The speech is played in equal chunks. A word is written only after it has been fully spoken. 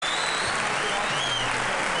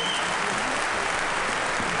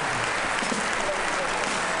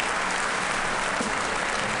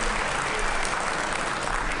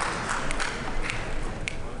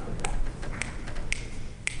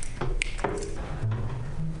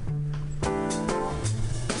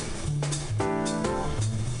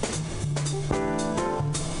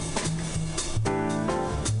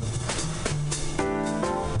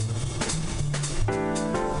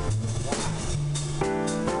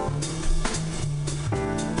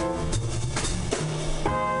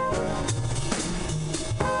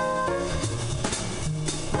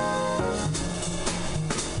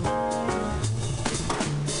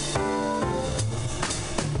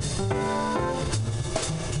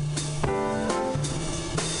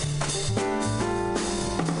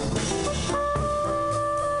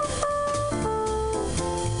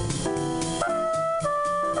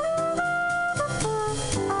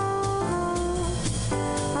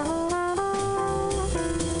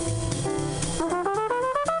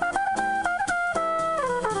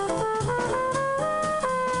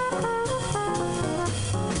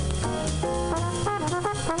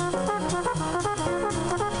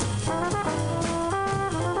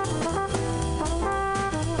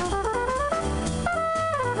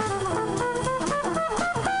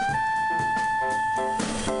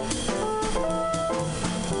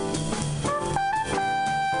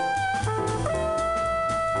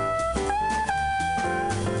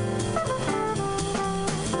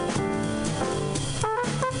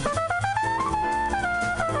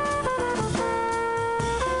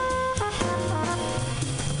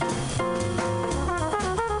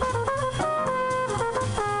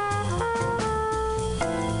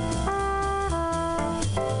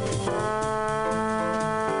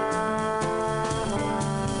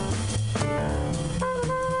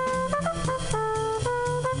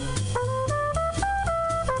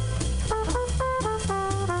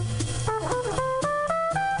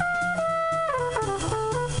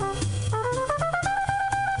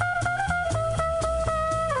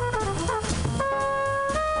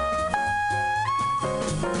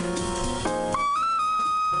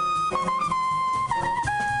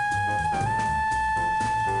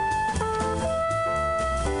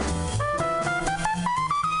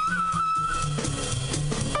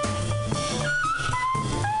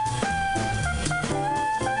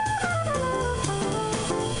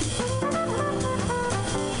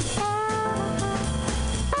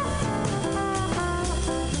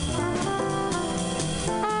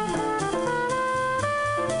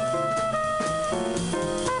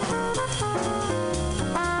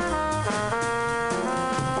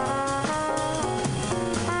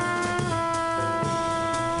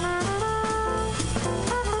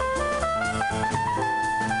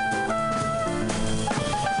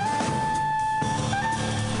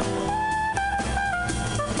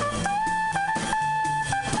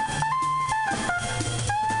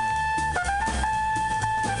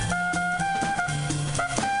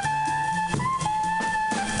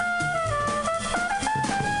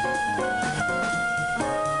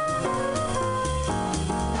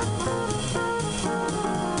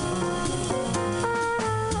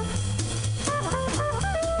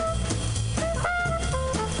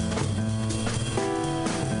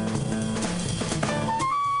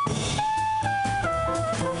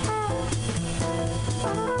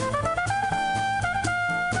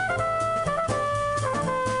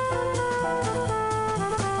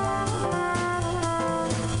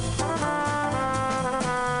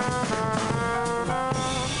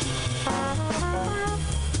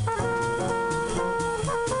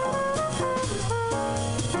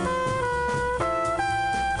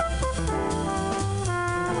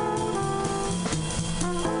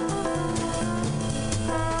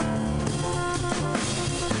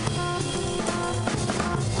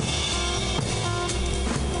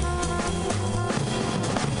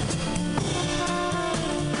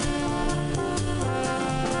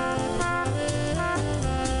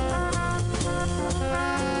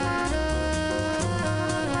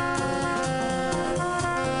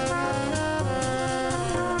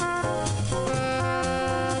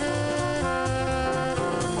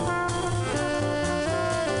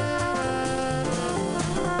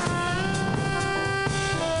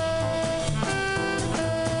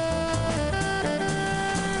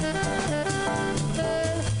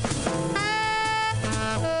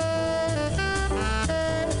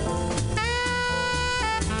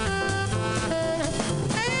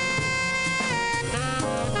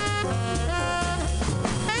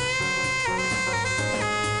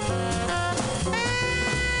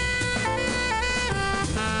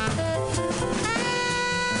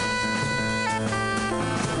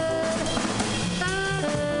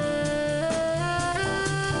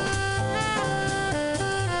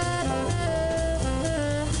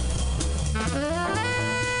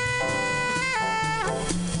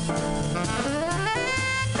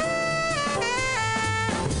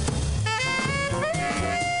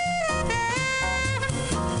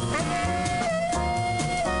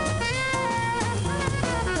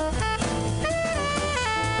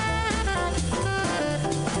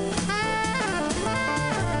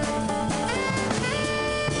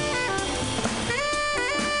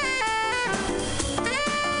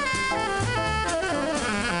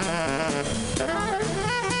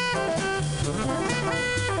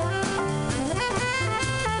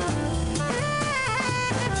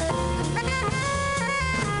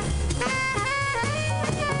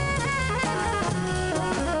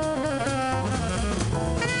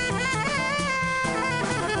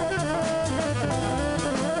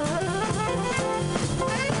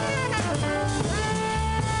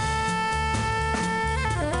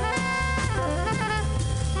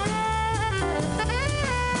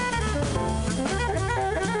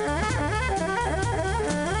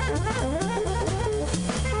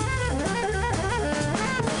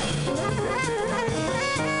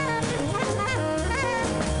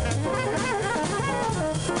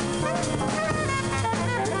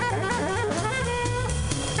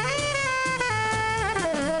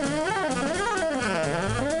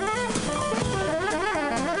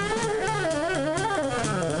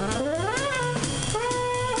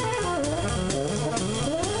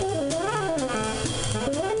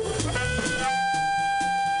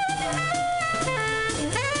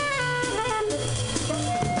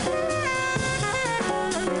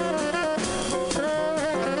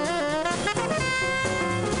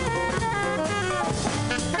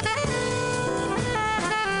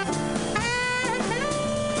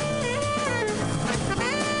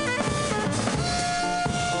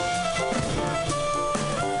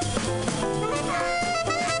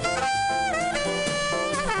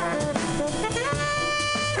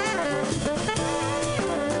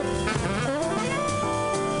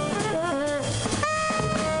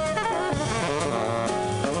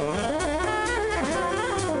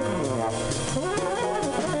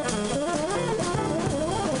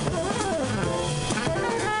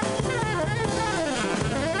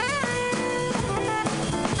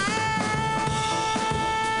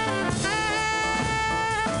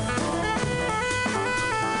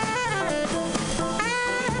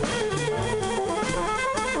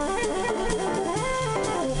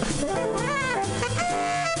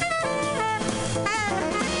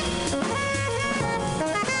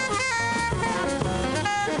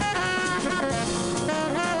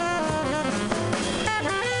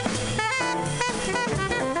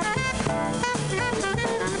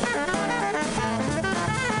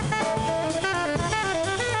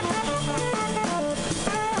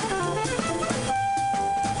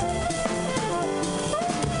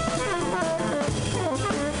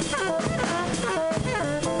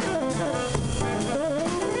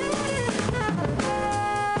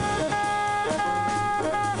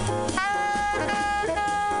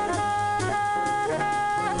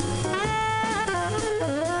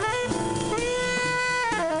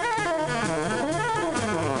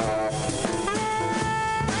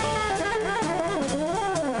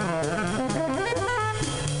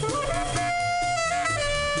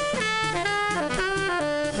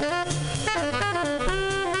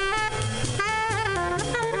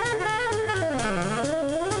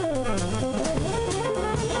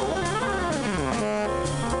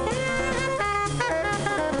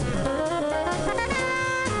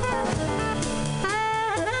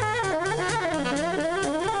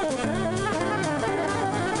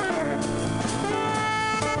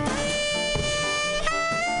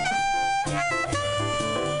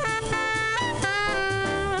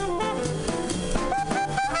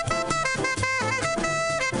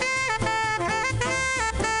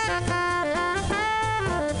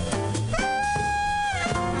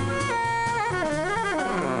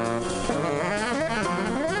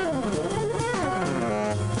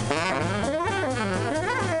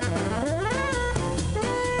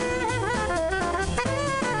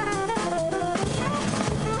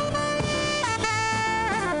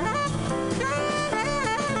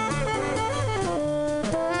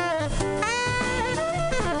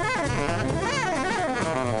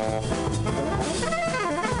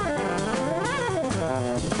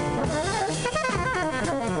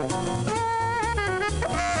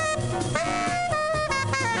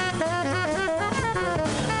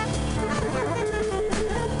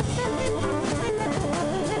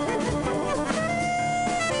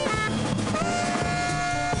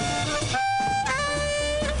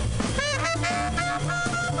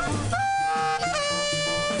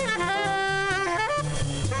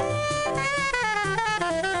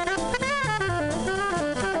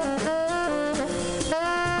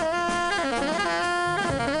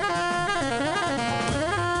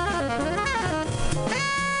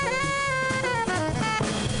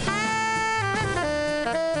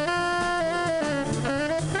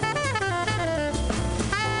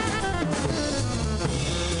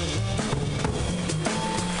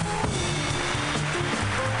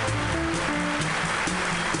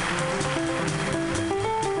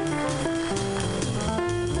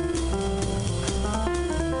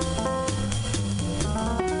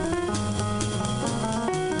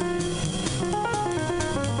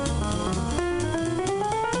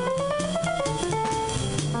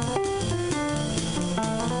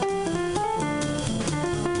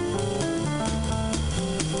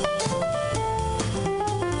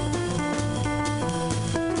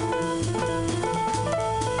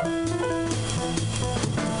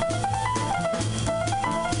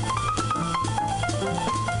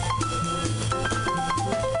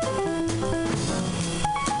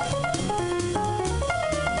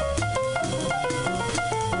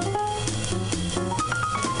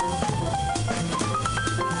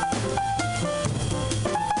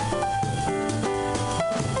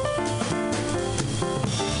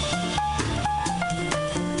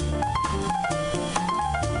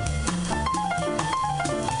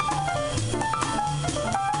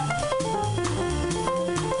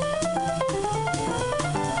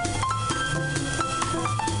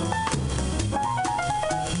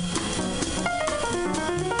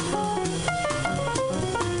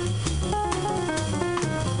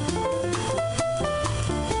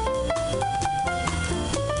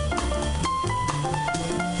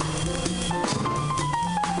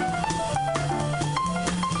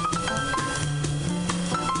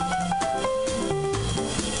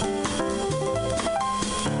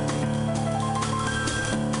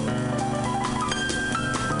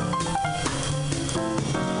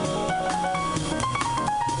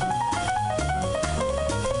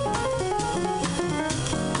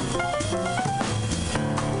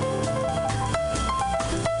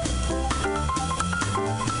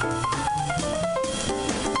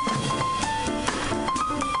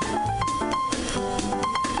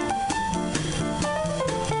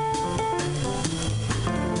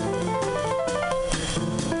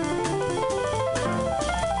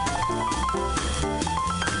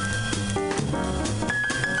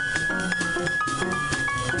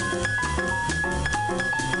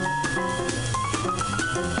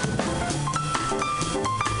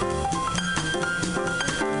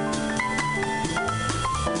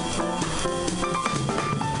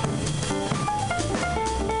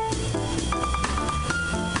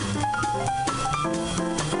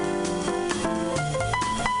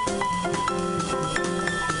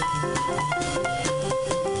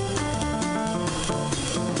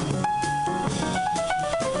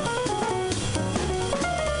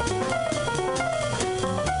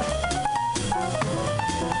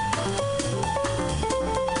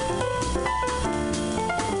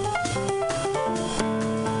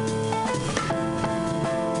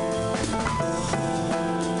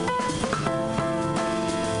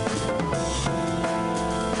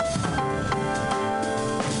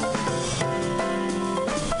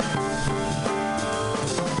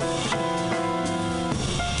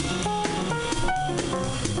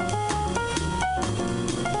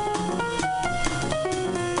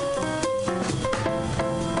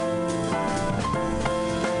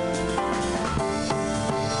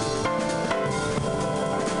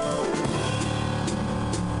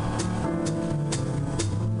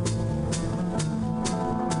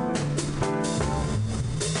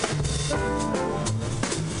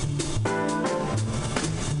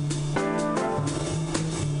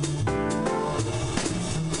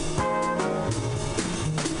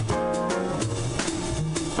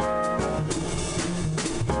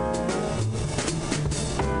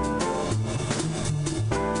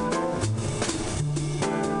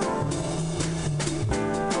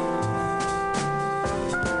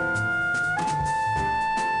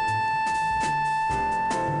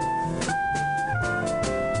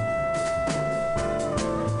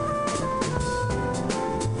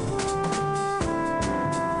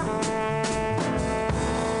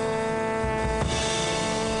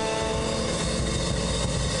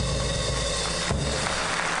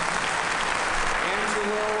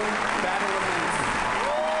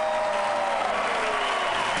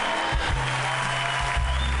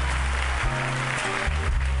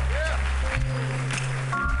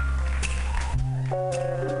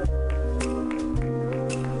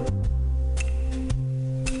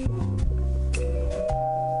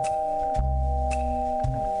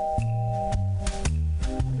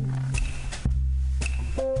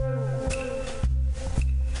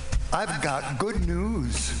I've got good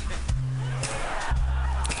news.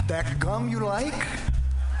 That gum you like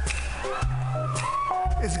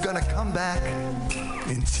is gonna come back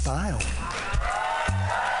in style.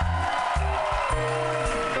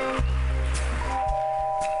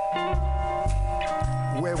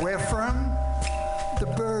 Where we're from, the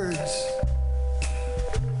birds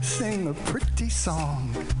sing a pretty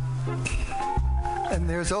song, and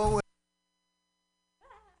there's always...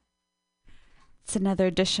 It's another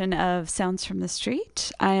edition of Sounds from the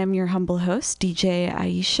Street. I am your humble host, DJ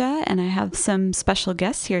Aisha, and I have some special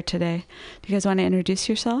guests here today. Do you guys want to introduce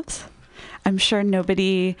yourselves? I'm sure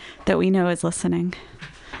nobody that we know is listening.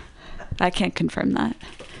 I can't confirm that.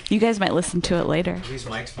 You guys might listen to it later. Are these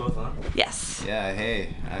mics both on? Yes. Yeah,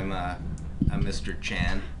 hey, I'm Mr.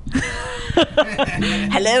 Chan.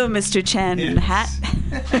 Hello, Mr. Chan in the hat.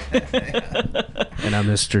 And I'm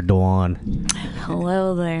Mr. Dewan.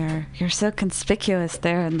 Hello there. You're so conspicuous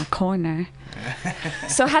there in the corner.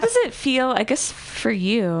 So how does it feel, I guess for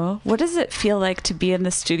you, what does it feel like to be in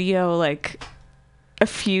the studio like a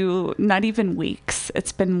few, not even weeks?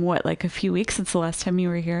 It's been what, like a few weeks since the last time you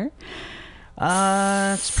were here?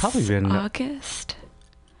 It's probably been August.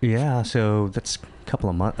 Yeah, so that's a couple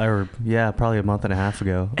of months, or yeah, probably a month and a half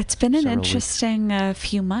ago. It's been an interesting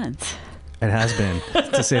few months. It has been,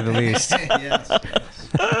 to say the least. Yes.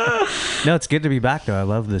 No, it's good to be back though. I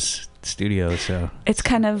love this studio. So it's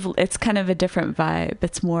kind of a different vibe.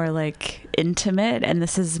 It's more like intimate, and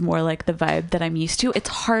this is more like the vibe that I'm used to. It's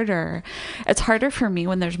harder for me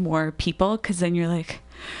when there's more people, because then you're like,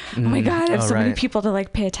 oh my god, I have so many people to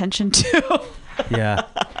like pay attention to. Yeah.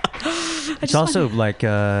 It's also like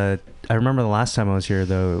I remember the last time I was here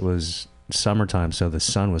though, it was summertime, so the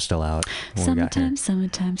sun was still out when we got here.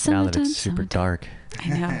 Summertime. Now that it's super dark. I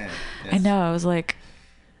know. Yes. I know. I was like,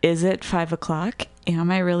 is it 5 o'clock? Am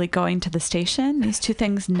I really going to the station? These two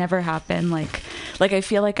things never happen. Like I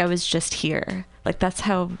feel like I was just here. Like that's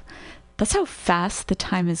how fast the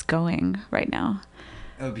time is going right now.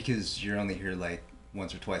 Oh, because you're only here like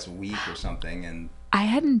once or twice a week or something, and I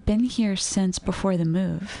hadn't been here since before the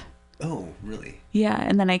move. oh, really? Yeah,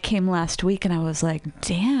 and then I came last week and I was like,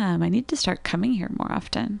 damn, I need to start coming here more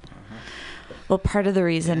often. Well, part of the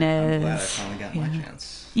reason is... I'm glad I finally got my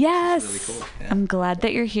chance. Yes! It's really cool. Yeah. I'm glad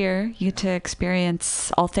that you're here. You get to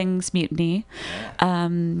experience all things Mutiny. Yeah.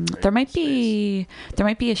 There might be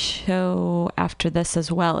a show after this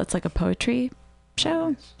as well. It's like a poetry show.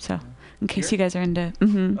 Nice. So in case you guys are into...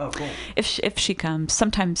 Mm-hmm. Oh, cool. If she comes.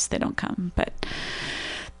 Sometimes they don't come, but...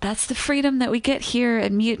 That's the freedom that we get here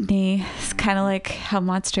at Mutiny. It's kind of like how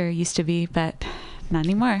Monster used to be, but not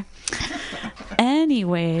anymore.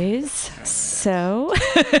 Anyways, so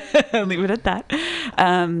I'll leave it at that.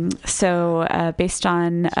 Based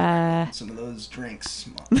on some of those drinks.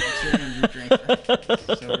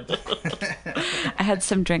 I had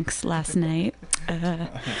some drinks last night. I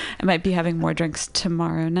might be having more drinks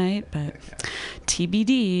tomorrow night, but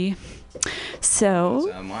TBD. So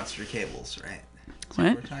those, monster cables, right?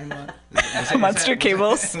 What? We're talking about? Monster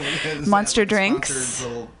cables, monster drinks,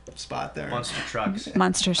 little spot there. Monster trucks,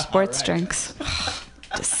 monster sports drinks.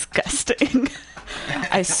 Disgusting.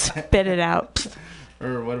 I spit it out.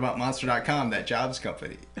 Or what about Monster.com, that jobs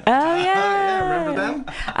company? Oh yeah, remember them?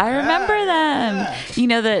 I remember them. Yeah. You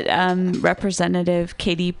know that Representative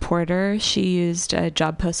Katie Porter, she used a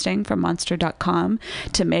job posting from Monster.com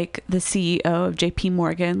to make the CEO of JP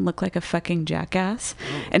Morgan look like a fucking jackass,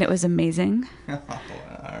 and it was amazing.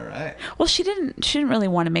 All right. Well, she didn't really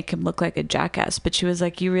want to make him look like a jackass, but she was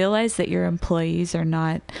like, you realize that your employees are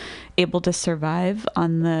not able to survive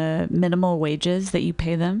on the minimal wages that you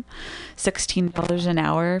pay them, $16 an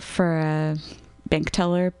hour for a bank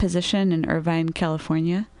teller position in Irvine,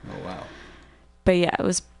 California. Oh, wow. But yeah, it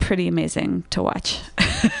was pretty amazing to watch.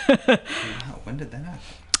 Wow, when did that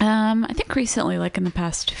happen? I think recently, like in the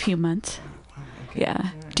past few months. Okay.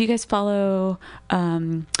 Yeah. Do you guys follow,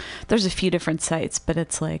 there's a few different sites, but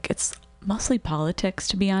it's mostly politics,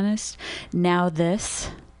 to be honest. Now This.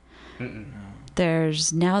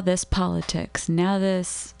 There's Now This Politics, Now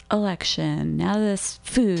This Election, Now This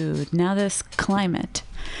Food, Now This Climate.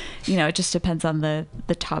 You know, it just depends on the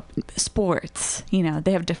top. Sports, you know,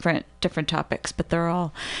 they have different topics, but they're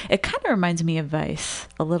all, it kind of reminds me of Vice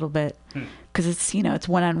a little bit, because it's, you know, it's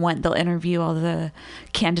one-on-one. They'll interview all the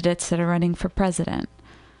candidates that are running for president.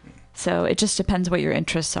 So it just depends what your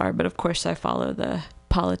interests are. But of course I follow the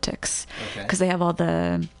politics because they have all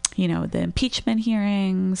the, you know, the impeachment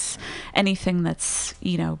hearings, anything that's,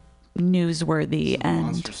 you know, newsworthy. So the and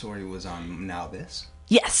Monster story was on Now This?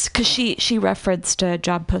 Yes, because she referenced a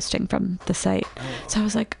job posting from the site. So I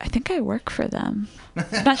was like, I think I work for them.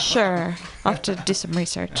 Not sure. I'll have to do some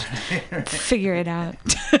research. Figure it out.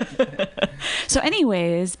 So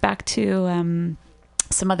anyways, back to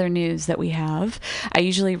some other news that we have. I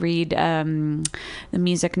usually read the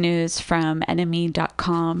music news from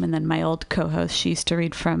enemy.com, and then my old co-host, she used to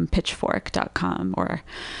read from pitchfork.com or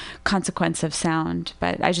Consequence of Sound,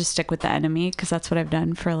 but I just stick with the Enemy because that's what I've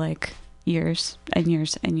done for like years and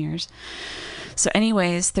years and years. So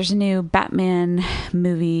anyways, there's a new Batman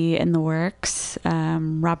movie in the works.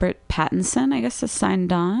 Robert Pattinson, I guess, is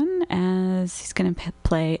signed on as he's going to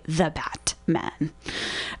play the Batman.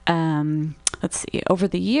 Let's see. Over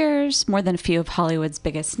the years, more than a few of Hollywood's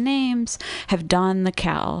biggest names have donned the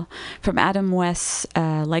cowl. From Adam West's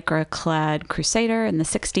lycra-clad Crusader in the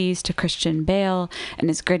 60s to Christian Bale and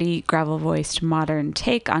his gritty, gravel-voiced modern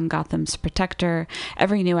take on Gotham's Protector,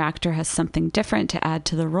 every new actor has something different to add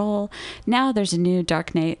to the role. Now there's a new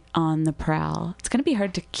Dark Knight on the prowl. It's going to be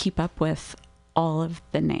hard to keep up with all of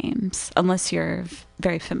the names, unless you're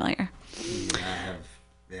very familiar.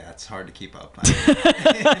 Yeah, it's hard to keep up.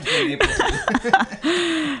 I've been able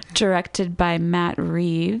to. Directed by Matt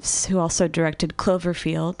Reeves, who also directed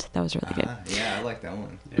Cloverfield. That was really good. Yeah, I like that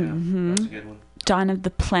one. Yeah, that's a good one. Dawn of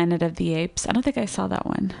the Planet of the Apes. I don't think I saw that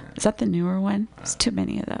one. Is that the newer one? There's too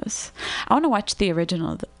many of those. I want to watch the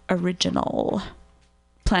original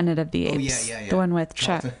Planet of the Apes. Yeah. The one with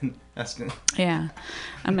Chuck. That's good. Yeah.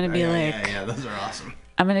 I'm going to be like... Yeah, those are awesome.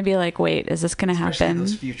 I'm going to be like, wait, is this going to happen? Especially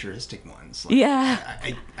those futuristic ones. Like, yeah.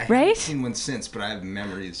 I right? haven't seen one since, but I have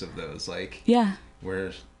memories of those. Like, yeah. Where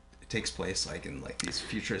it takes place like in like these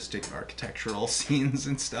futuristic architectural scenes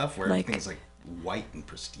and stuff where like, everything's like white and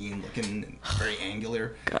pristine looking and very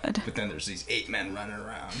angular. Good. But then there's these 8 men running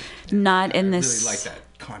around. Not in I this. really like that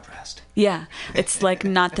contrast. Yeah. It's like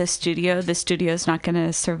not the studio. The studio's not going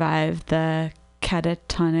to survive the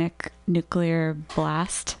catatonic nuclear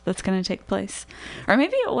blast that's going to take place. Or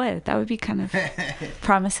maybe it would. That would be kind of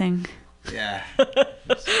promising. Yeah.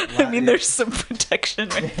 I mean, there's some protection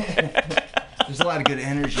right there. There's a lot of good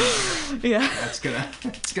energy here. Yeah. It's gonna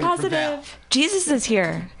Positive. prevail. Jesus is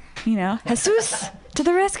here. You know, Jesus to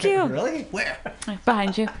the rescue. Really? Where?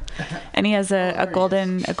 Behind you. And he has a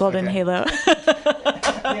golden Okay. halo.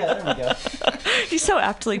 Yeah, there we go. He's so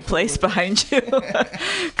aptly placed behind you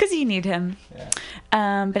because you need him.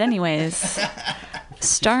 Yeah. But anyways,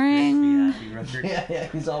 starring. Yeah,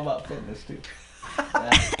 he's all about fitness too.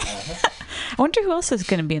 I wonder who else is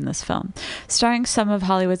going to be in this film. Starring some of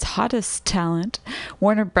Hollywood's hottest talent,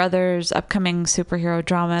 Warner Brothers' upcoming superhero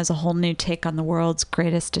drama is a whole new take on the world's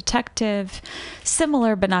greatest detective,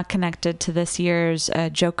 similar but not connected to this year's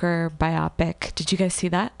Joker biopic. Did you guys see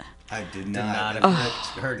that? I did not not.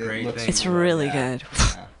 have heard great things. It's really Yeah. good.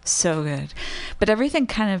 So good. But everything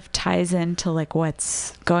kind of ties into like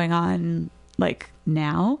what's going on like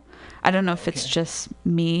now. I don't know if it's just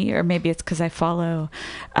me or maybe it's because I follow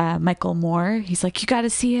Michael Moore. He's like, you got to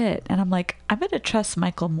see it. And I'm like, I'm going to trust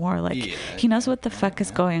Michael Moore. Like, he knows what the fuck is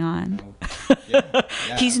going on. Yeah,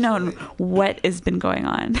 He's known absolutely. what has been going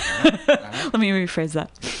on. Let me rephrase that.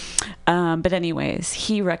 But anyways,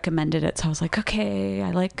 he recommended it. So I was like, okay, I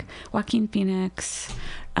like Joaquin Phoenix.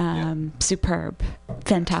 Superb.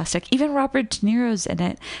 Fantastic. Even Robert De Niro's in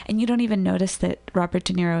it. And you don't even notice that Robert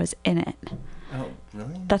De Niro is in it. Oh,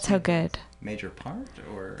 really? That's how good. Major part,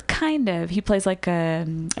 or Kind of. He plays like a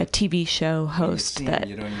TV show host. you That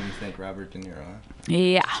don't even think Robert De Niro. Huh?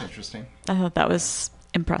 Yeah. That's interesting. I thought that was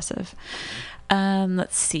impressive.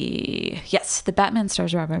 Let's see. Yes, the Batman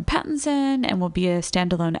stars Robert Pattinson and will be a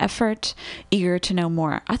standalone effort. Eager to know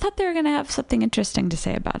more. I thought they were going to have something interesting to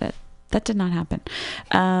say about it. That did not happen.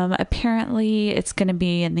 Apparently, it's going to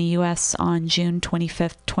be in the U.S. on June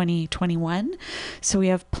 25th, 2021. So we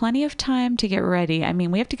have plenty of time to get ready. I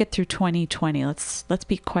mean, we have to get through 2020. Let's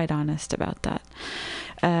be quite honest about that.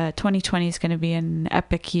 2020 is going to be an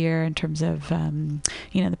epic year in terms of,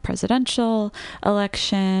 the presidential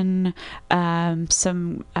election.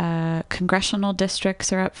 Some congressional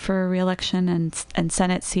districts are up for re-election and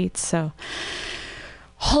Senate seats. So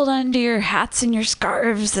hold on to your hats and your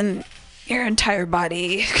scarves and your entire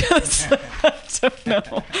body. I don't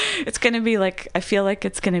know. It's going to be like, I feel like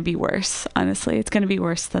it's going to be worse. Honestly, it's going to be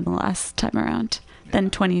worse than the last time around, than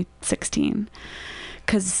 2016.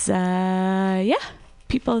 Because,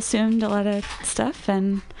 people assumed a lot of stuff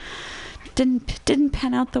and didn't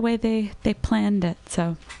pan out the way they planned it.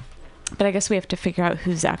 So, but I guess we have to figure out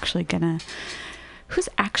who's actually gonna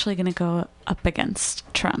go up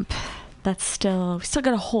against Trump. We still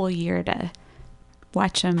got a whole year to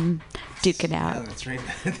watch him duke it Yeah, out. that's right.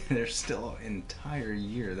 There's still an entire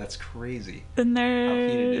year. That's crazy. And How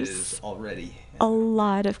heated it there's is already. a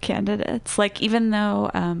lot of candidates. Like, even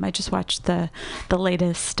though I just watched the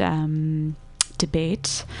latest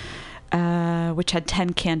debate, which had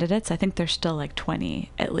 10 candidates, I think there's still like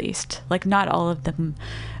 20 at least. Like, not all of them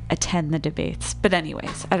attend the debates. But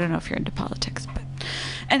anyways, I don't know if you're into politics, but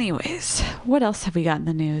anyways, what else have we got in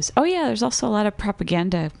the news? Oh yeah, there's also a lot of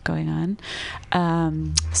propaganda going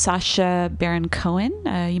on. Sacha Baron Cohen,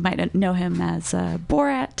 you might know him as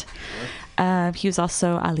Borat. He was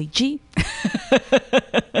also Ali G.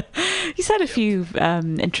 He's had a few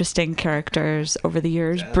interesting characters over the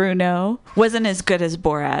years. Bruno wasn't as good as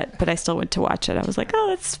Borat, but I still went to watch it. I was like, oh,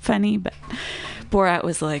 that's funny. But Borat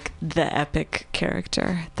was like the epic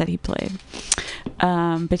character that he played.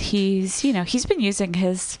 But he's been using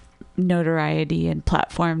his notoriety and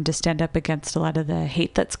platform to stand up against a lot of the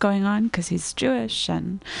hate that's going on because he's Jewish,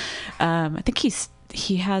 and I think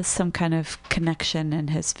he has some kind of connection in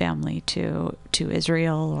his family to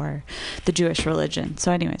Israel or the Jewish religion.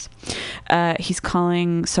 So anyways, he's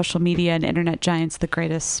calling social media and internet giants the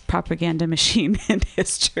greatest propaganda machine in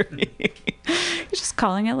history. He's just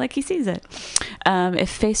calling it like he sees it.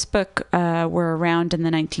 If Facebook were around in the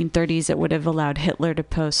 1930s, it would have allowed Hitler to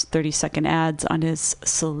post 30-second ads on his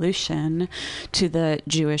solution to the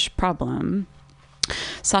Jewish problem.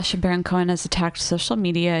 Sacha Baron Cohen has attacked social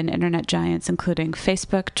media and internet giants, including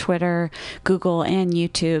Facebook, Twitter, Google, and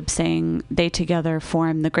YouTube, saying they together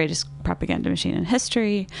form the greatest propaganda machine in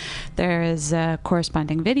history. There is a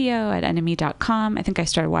corresponding video at enemy.com. I think I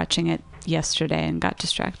started watching it yesterday and got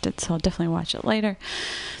distracted, so I'll definitely watch it later.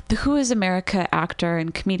 The Who is America actor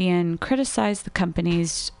and comedian criticized the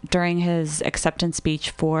companies during his acceptance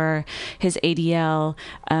speech for his ADL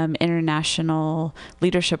International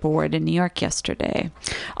Leadership Award in New York yesterday.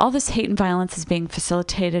 All this hate and violence is being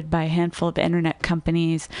facilitated by a handful of internet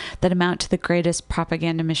companies that amount to the greatest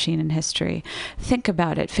propaganda machine in history. Think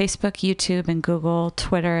about it. Facebook, YouTube, and Google,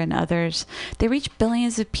 Twitter, and others, they reach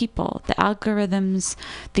billions of people. The algorithms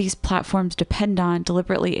these platforms depend on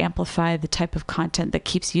deliberately amplify the type of content that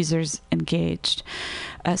keeps users engaged.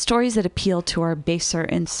 Stories that appeal to our baser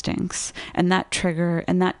instincts, and that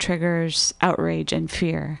triggers outrage and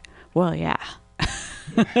fear. Well, yeah.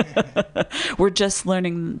 We're just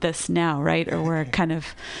learning this now, right? Or we're kind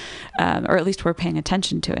of, or at least we're paying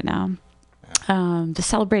attention to it now. The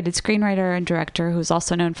celebrated screenwriter and director, who's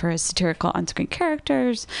also known for his satirical on-screen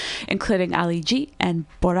characters, including Ali G and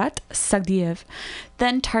Borat Sagdiyev,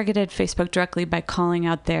 then targeted Facebook directly by calling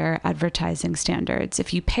out their advertising standards.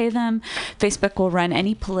 If you pay them, Facebook will run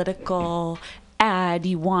any political ad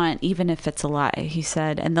you want, even if it's a lie, he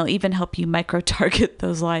said, and they'll even help you micro-target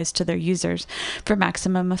those lies to their users for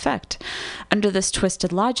maximum effect. Under this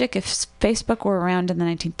twisted logic, if Facebook were around in the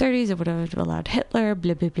 1930s, it would have allowed Hitler,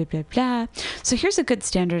 blah, blah, blah, blah, blah. So here's a good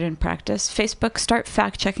standard in practice. Facebook, start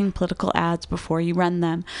fact-checking political ads before you run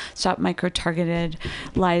them. Stop micro-targeted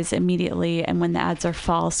lies immediately, and when the ads are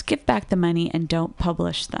false, give back the money and don't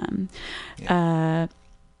publish them. Yeah.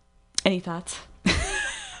 Any thoughts?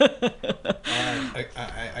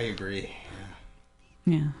 I agree.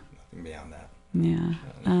 Yeah. Nothing beyond that. Yeah.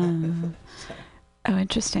 Oh,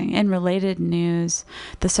 interesting. In related news,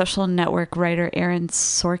 the social network writer Aaron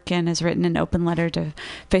Sorkin has written an open letter to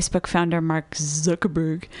Facebook founder Mark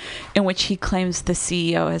Zuckerberg, in which he claims the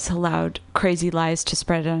CEO has allowed crazy lies to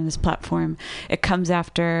spread on his platform. It comes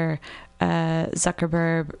after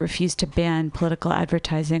Zuckerberg refused to ban political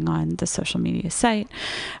advertising on the social media site.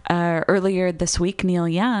 Earlier this week, Neil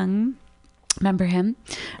Young, remember him?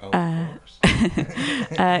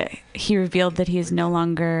 He revealed that he is no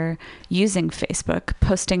longer using Facebook,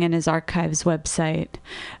 posting in his archives website.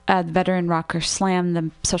 The veteran rocker slammed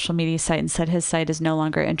the social media site and said his site is no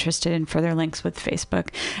longer interested in further links with Facebook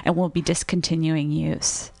and will be discontinuing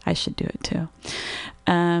use. I should do it too.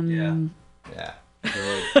 Yeah. Me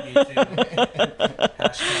too.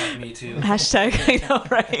 Hashtag me too. Hashtag, I know,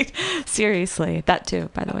 right? Seriously. That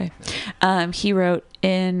too, by the way. He wrote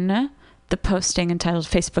in the posting entitled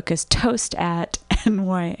Facebook is toast at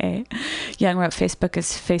NYA. Young wrote Facebook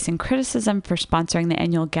is facing criticism for sponsoring the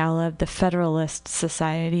annual gala of the Federalist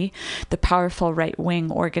Society, the powerful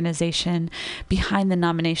right-wing organization behind the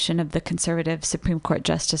nomination of the conservative Supreme Court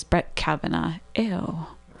Justice Brett Kavanaugh. Ew.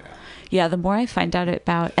 Yeah, the more I find out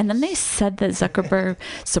about... And then they said that Zuckerberg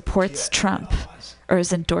supports Trump, or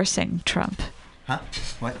is endorsing Trump. Huh?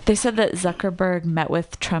 What? They said that Zuckerberg met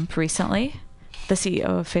with Trump recently. The CEO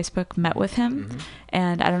of Facebook met with him. Mm-hmm.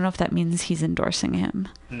 And I don't know if that means he's endorsing him.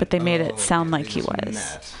 But they made it sound like he was.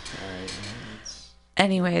 Right.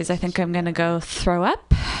 Anyways, I think I'm going to go throw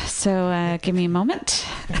up. So give me a moment.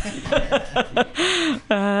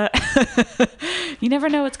 You never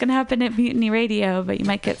know what's going to happen at Mutiny Radio, but you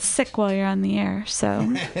might get sick while you're on the air. So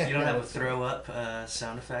You don't have a throw up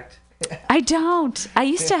sound effect? I don't. I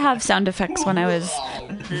used to have sound effects when I was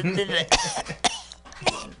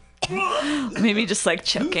maybe just like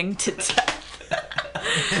choking to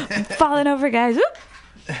death. I'm falling over, guys. Whoop.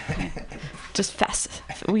 Just fast.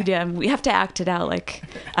 We have to act it out like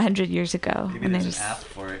 100 years ago. Maybe there's an app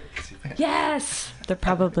for it. Yes, there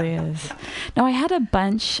probably is. No, I had a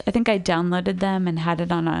bunch. I think I downloaded them and had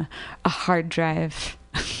it on a hard drive.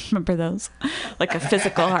 Remember those? Like a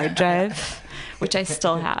physical hard drive, which I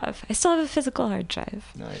still have. I still have a physical hard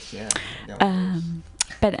drive. Nice, yeah.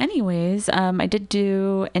 But anyways, I did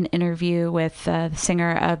do an interview with the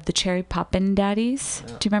singer of the Cherry Poppin' Daddies.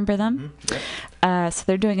 Do you remember them? Yep. So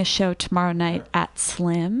they're doing a show tomorrow night at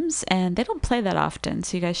Slim's, and they don't play that often,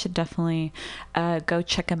 so you guys should definitely go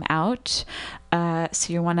check them out.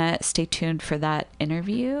 So you want to stay tuned for that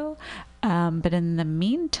interview. But in the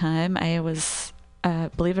meantime, I was...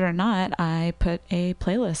 believe it or not, I put a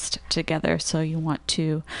playlist together, so you want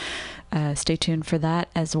to stay tuned for that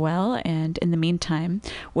as well. And in the meantime,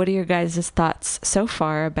 what are your guys' thoughts so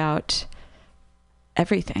far about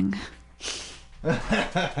everything?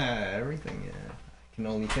 Everything, yeah. I can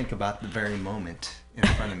only think about the very moment in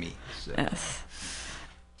front of me. So. Yes.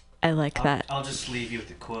 I like that. I'll just leave you with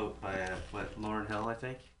the quote by Lauryn Hill, I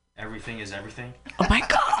think. Everything is everything. Oh my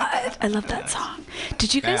God, I love that song.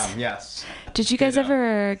 Did you guys? Yes. Did you guys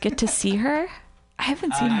ever get to see her? I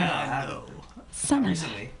haven't seen her. No. Son of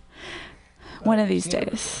Recently. one of these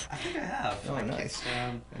days. I think I have. Oh, Like, nice.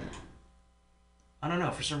 I don't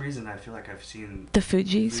know. For some reason, I feel like I've seen The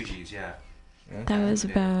Fugees. Fugees. Yeah. That was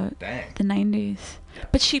about Dang. the 90s.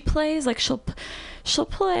 But she plays like she'll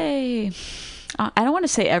play. I don't want to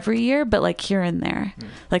say every year, but like here and there,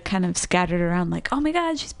 like kind of scattered around. Like, oh my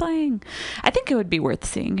God, she's playing. I think it would be worth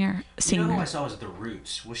seeing her. You know who I her. saw was The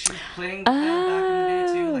Roots. Was she playing with them back in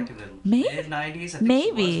the day too, like in the mid '90s? I think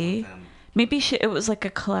Maybe. She was with them. Maybe it was like a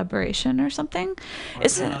collaboration or something. Or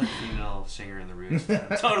Is it? another female singer in The Roots?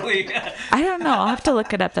 Totally. I don't know. I'll have to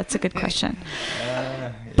look it up. That's a good question.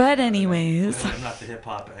 But anyways, I'm not the hip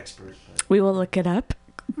hop expert. But. we will look it up.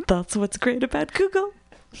 That's what's great about Google.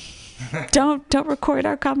 Don't record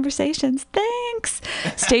our conversations. Thanks.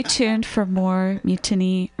 Stay tuned for more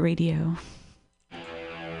Mutiny Radio.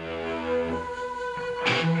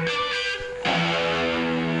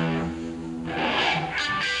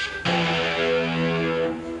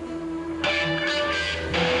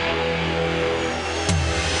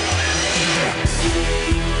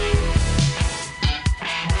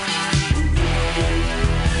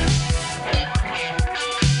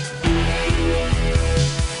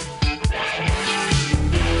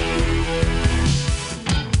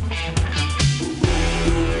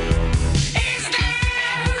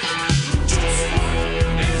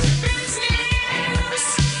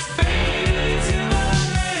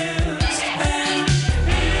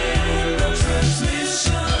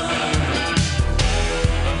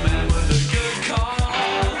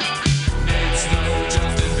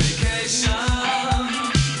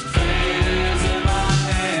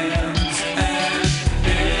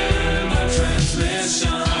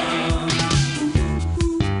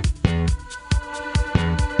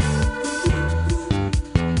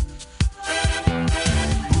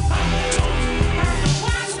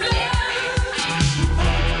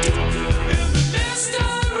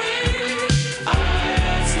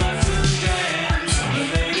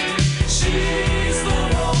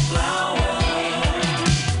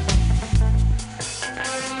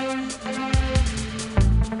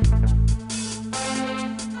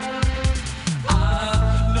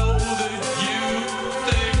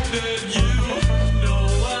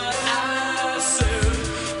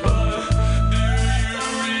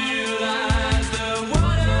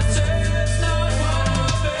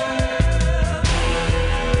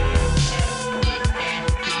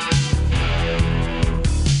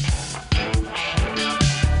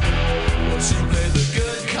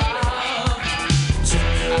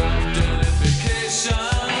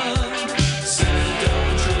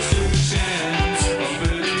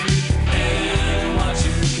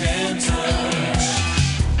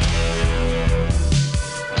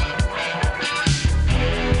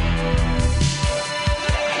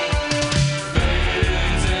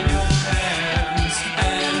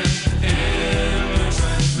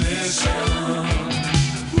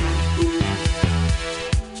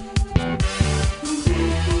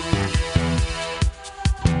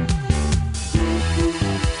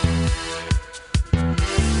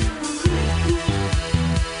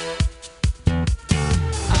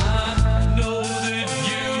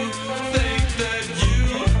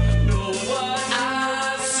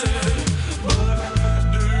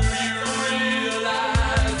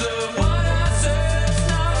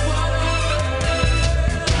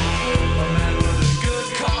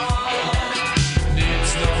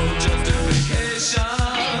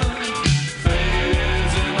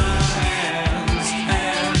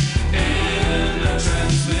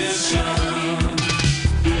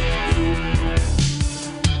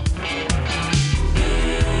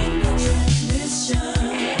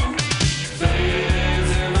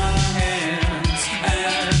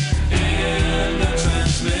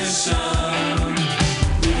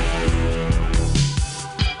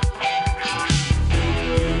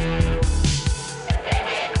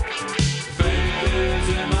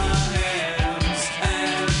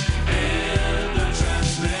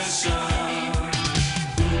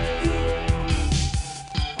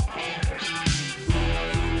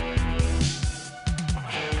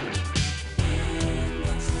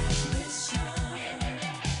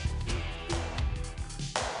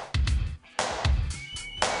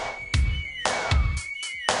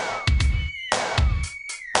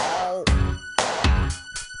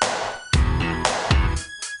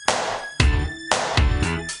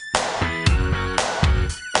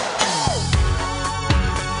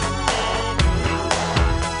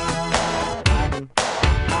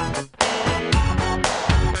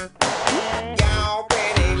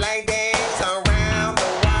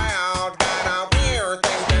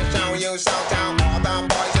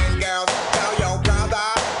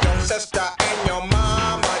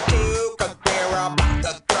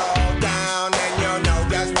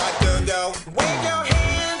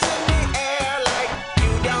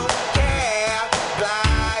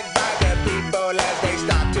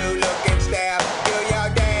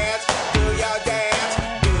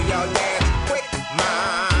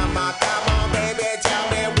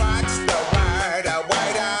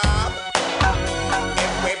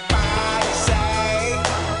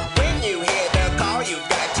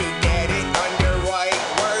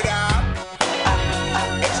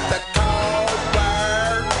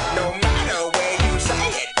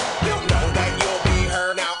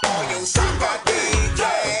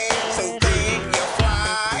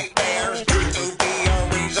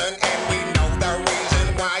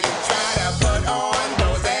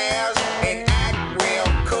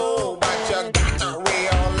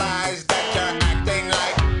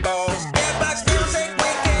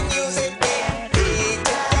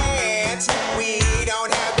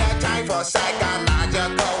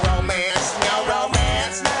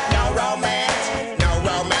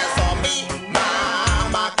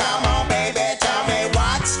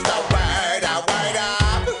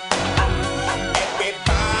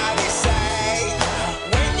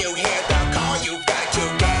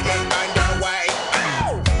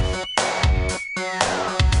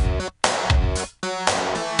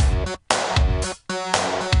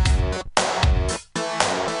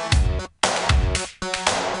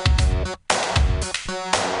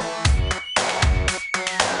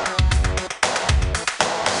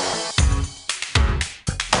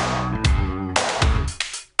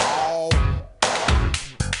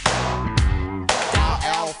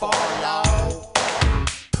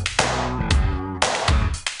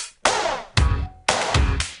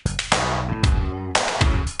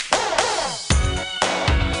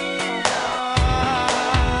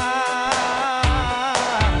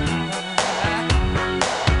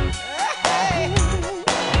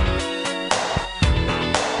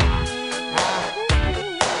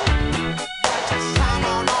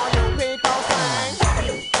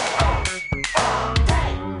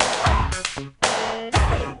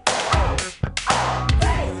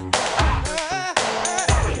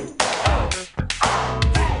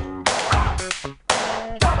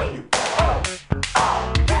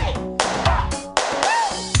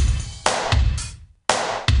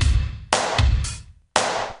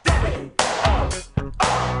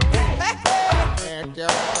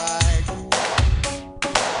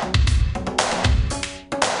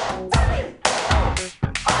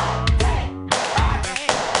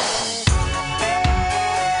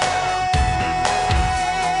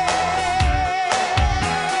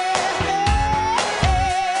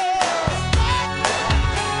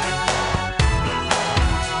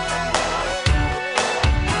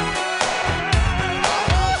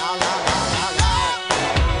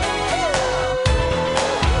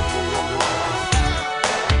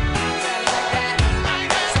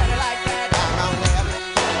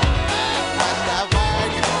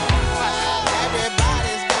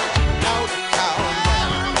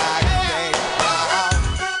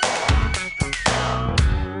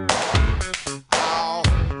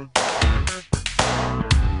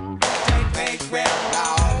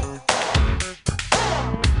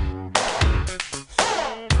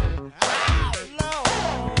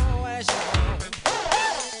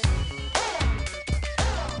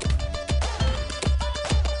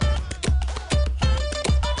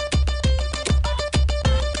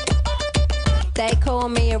 for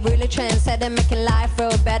me, a ruler trendsetter, making life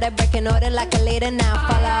real better, breaking order like a leader now.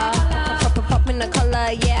 Follow, pop in the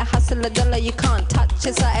collar, yeah, hustle a dollar, you can't touch.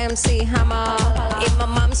 It's a MC Hammer. Eat my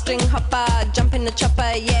mum string hopper, jump in the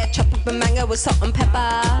chopper, yeah, chop up a mango with salt and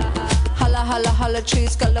pepper. Holla, holla, holla, true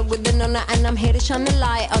scholar with an honor, and I'm here to shine the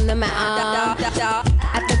light on the matter.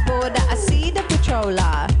 At the border, I see the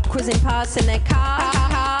patroller cruising past in their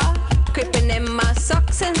car, creeping in my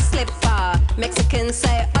socks and slipper. Mexicans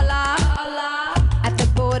say hola, hola. At the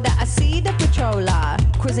border, I see the patroller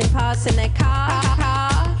cruising past in their car,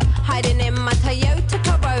 hiding in my Toyota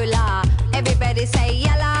Corolla. Everybody say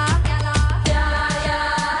yalla.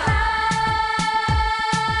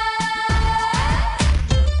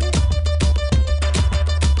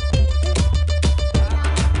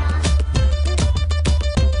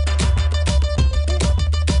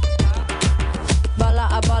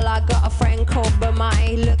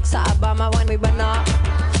 He looks at a bummer when we run up.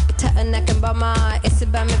 Turtleneck and bomber, it's a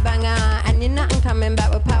bummy banger, and you're nothing coming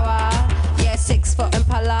back with power. Yeah, 6 foot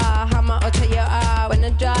Impala, Hummer or Toyota. When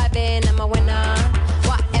I'm driving, I'm a winner.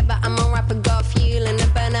 Whatever, I'm a rapper, got fuel in the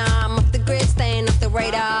burner. I'm off the grid, staying off the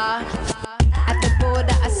radar. At the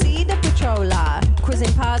border, I see the patroller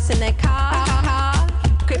cruising past in their car,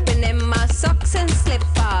 creeping in my socks and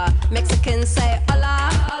slipper. Mexicans say hola,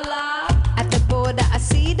 hola. At the border, I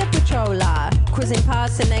see the patroller cruising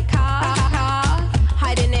past in their car,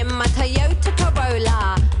 hiding in my Toyota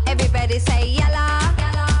Corolla. Everybody say yalla.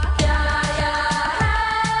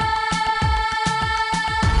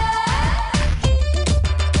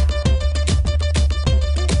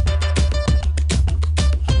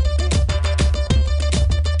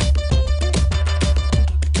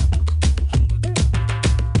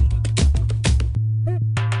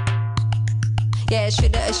 Yeah,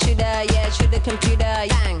 shooter, yeah, shoot a computer.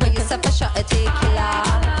 Bang, put yourself a shot at tequila.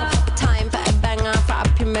 Time for a banger, fire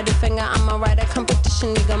up your middle finger. I'm a rider, competition,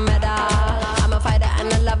 you gon' medal. I'm a fighter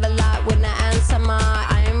and I love a lot, winter and summer.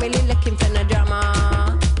 I ain't really looking for no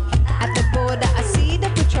drama. At the border, I see the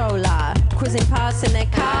patroller cruising past in their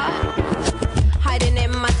car, hiding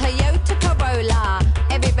in my Toyota Corolla.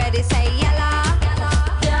 Everybody say yalla.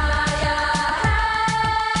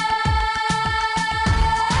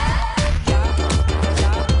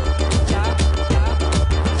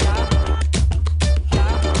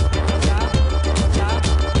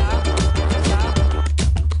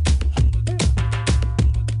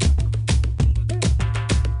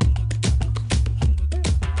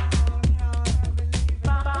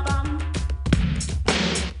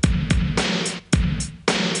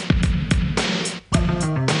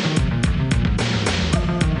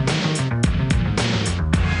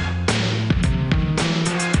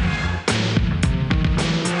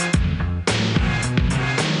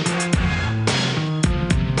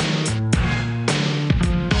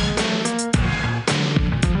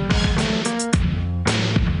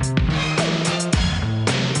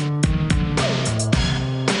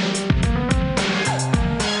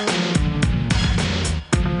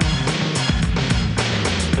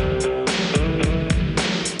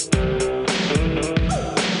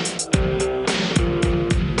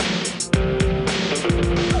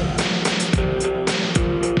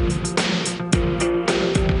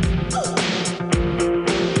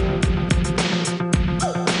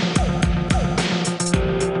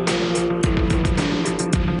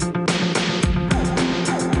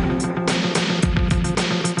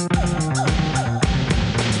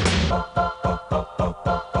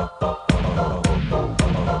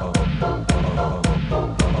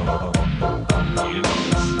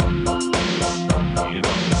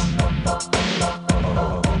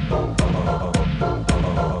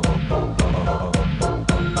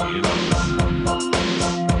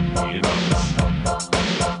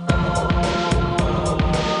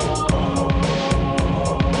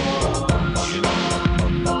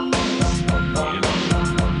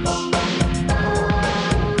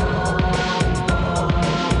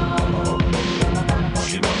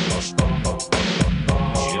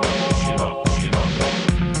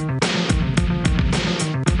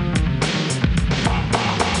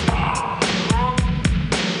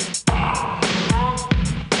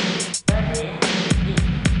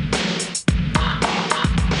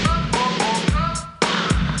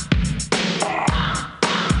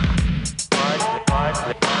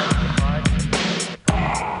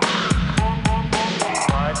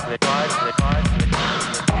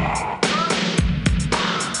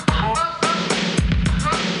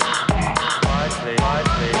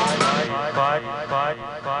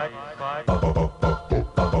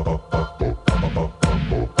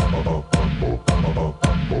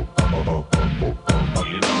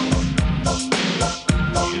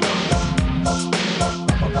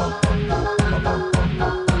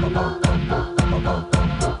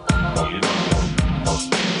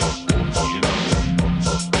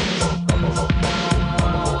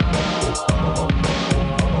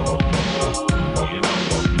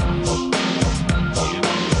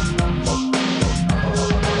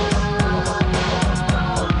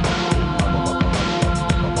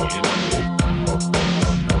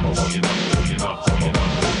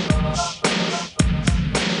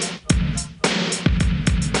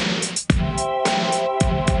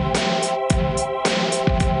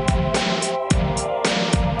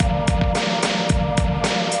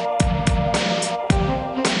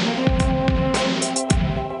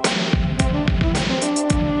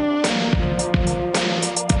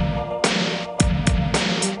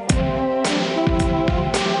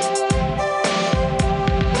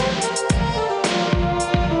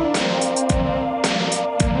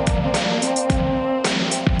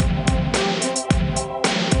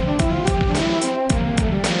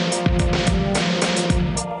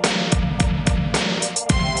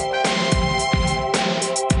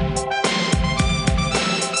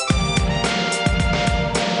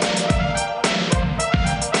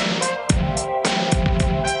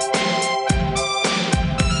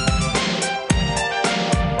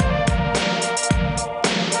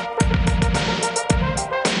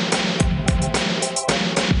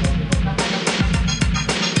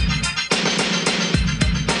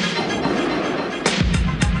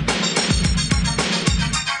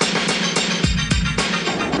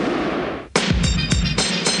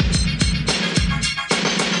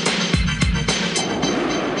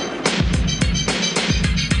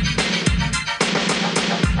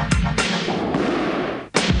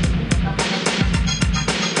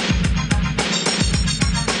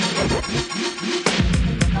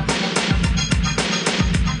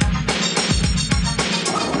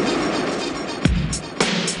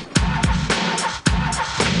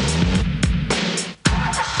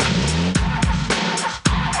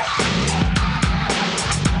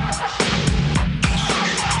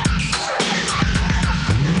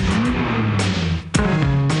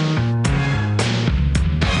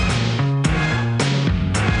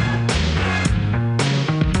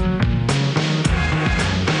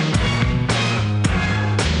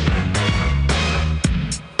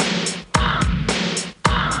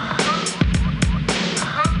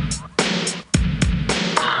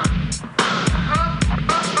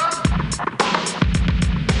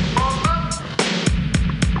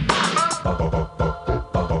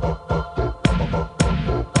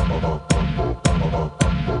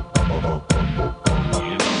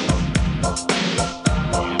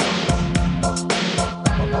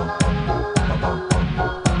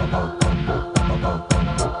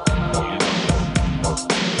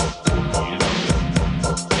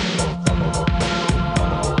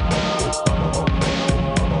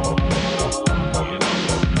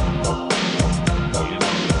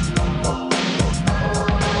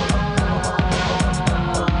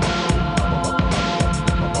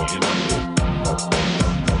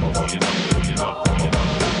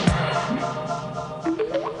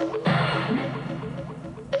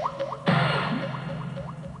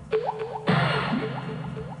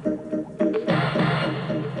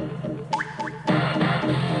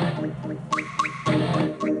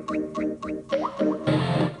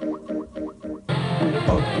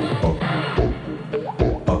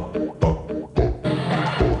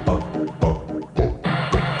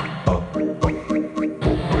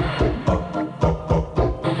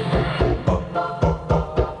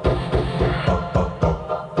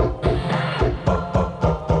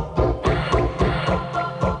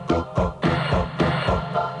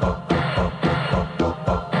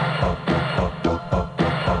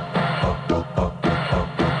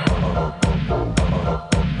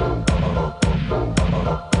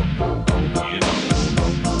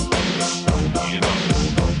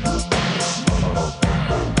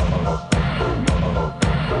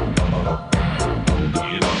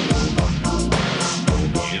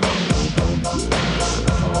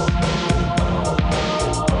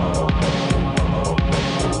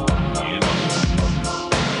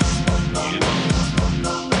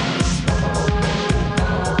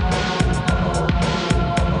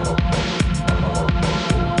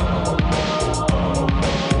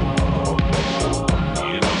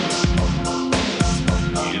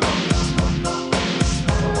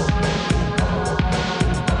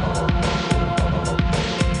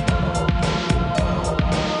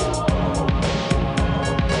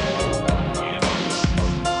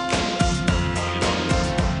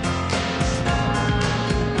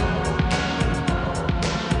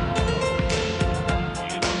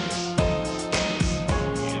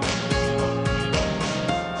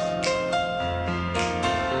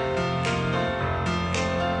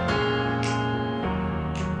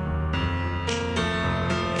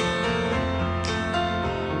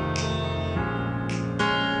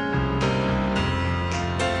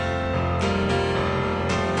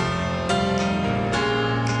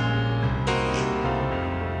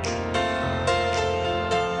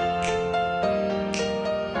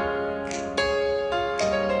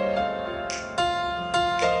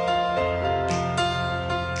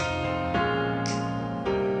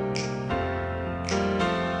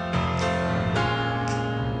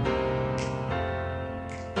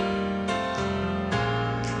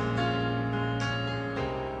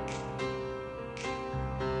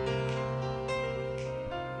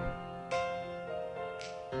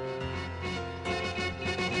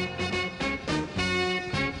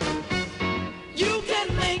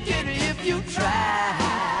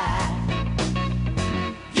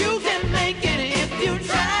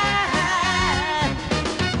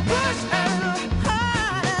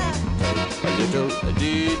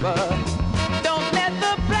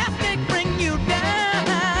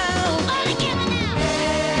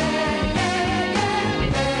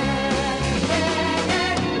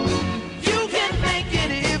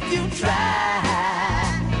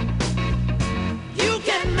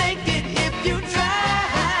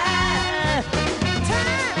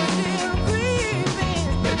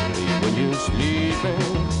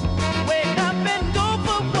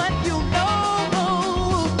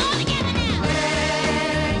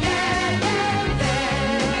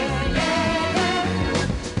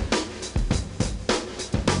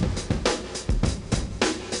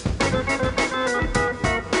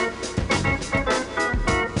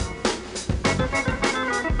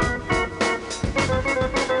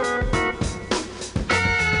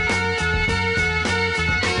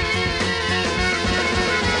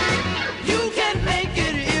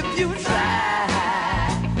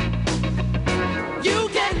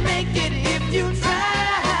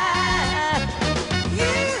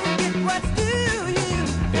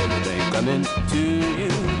 calling to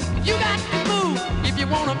you. You got to move if you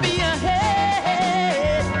want to be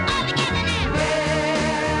ahead. All together now.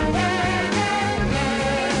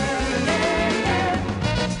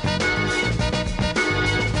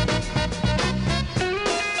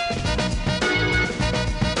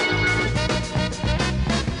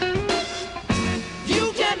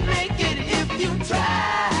 You can make it if you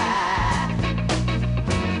try.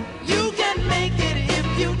 You can make it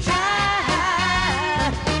if you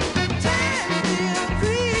try. Time is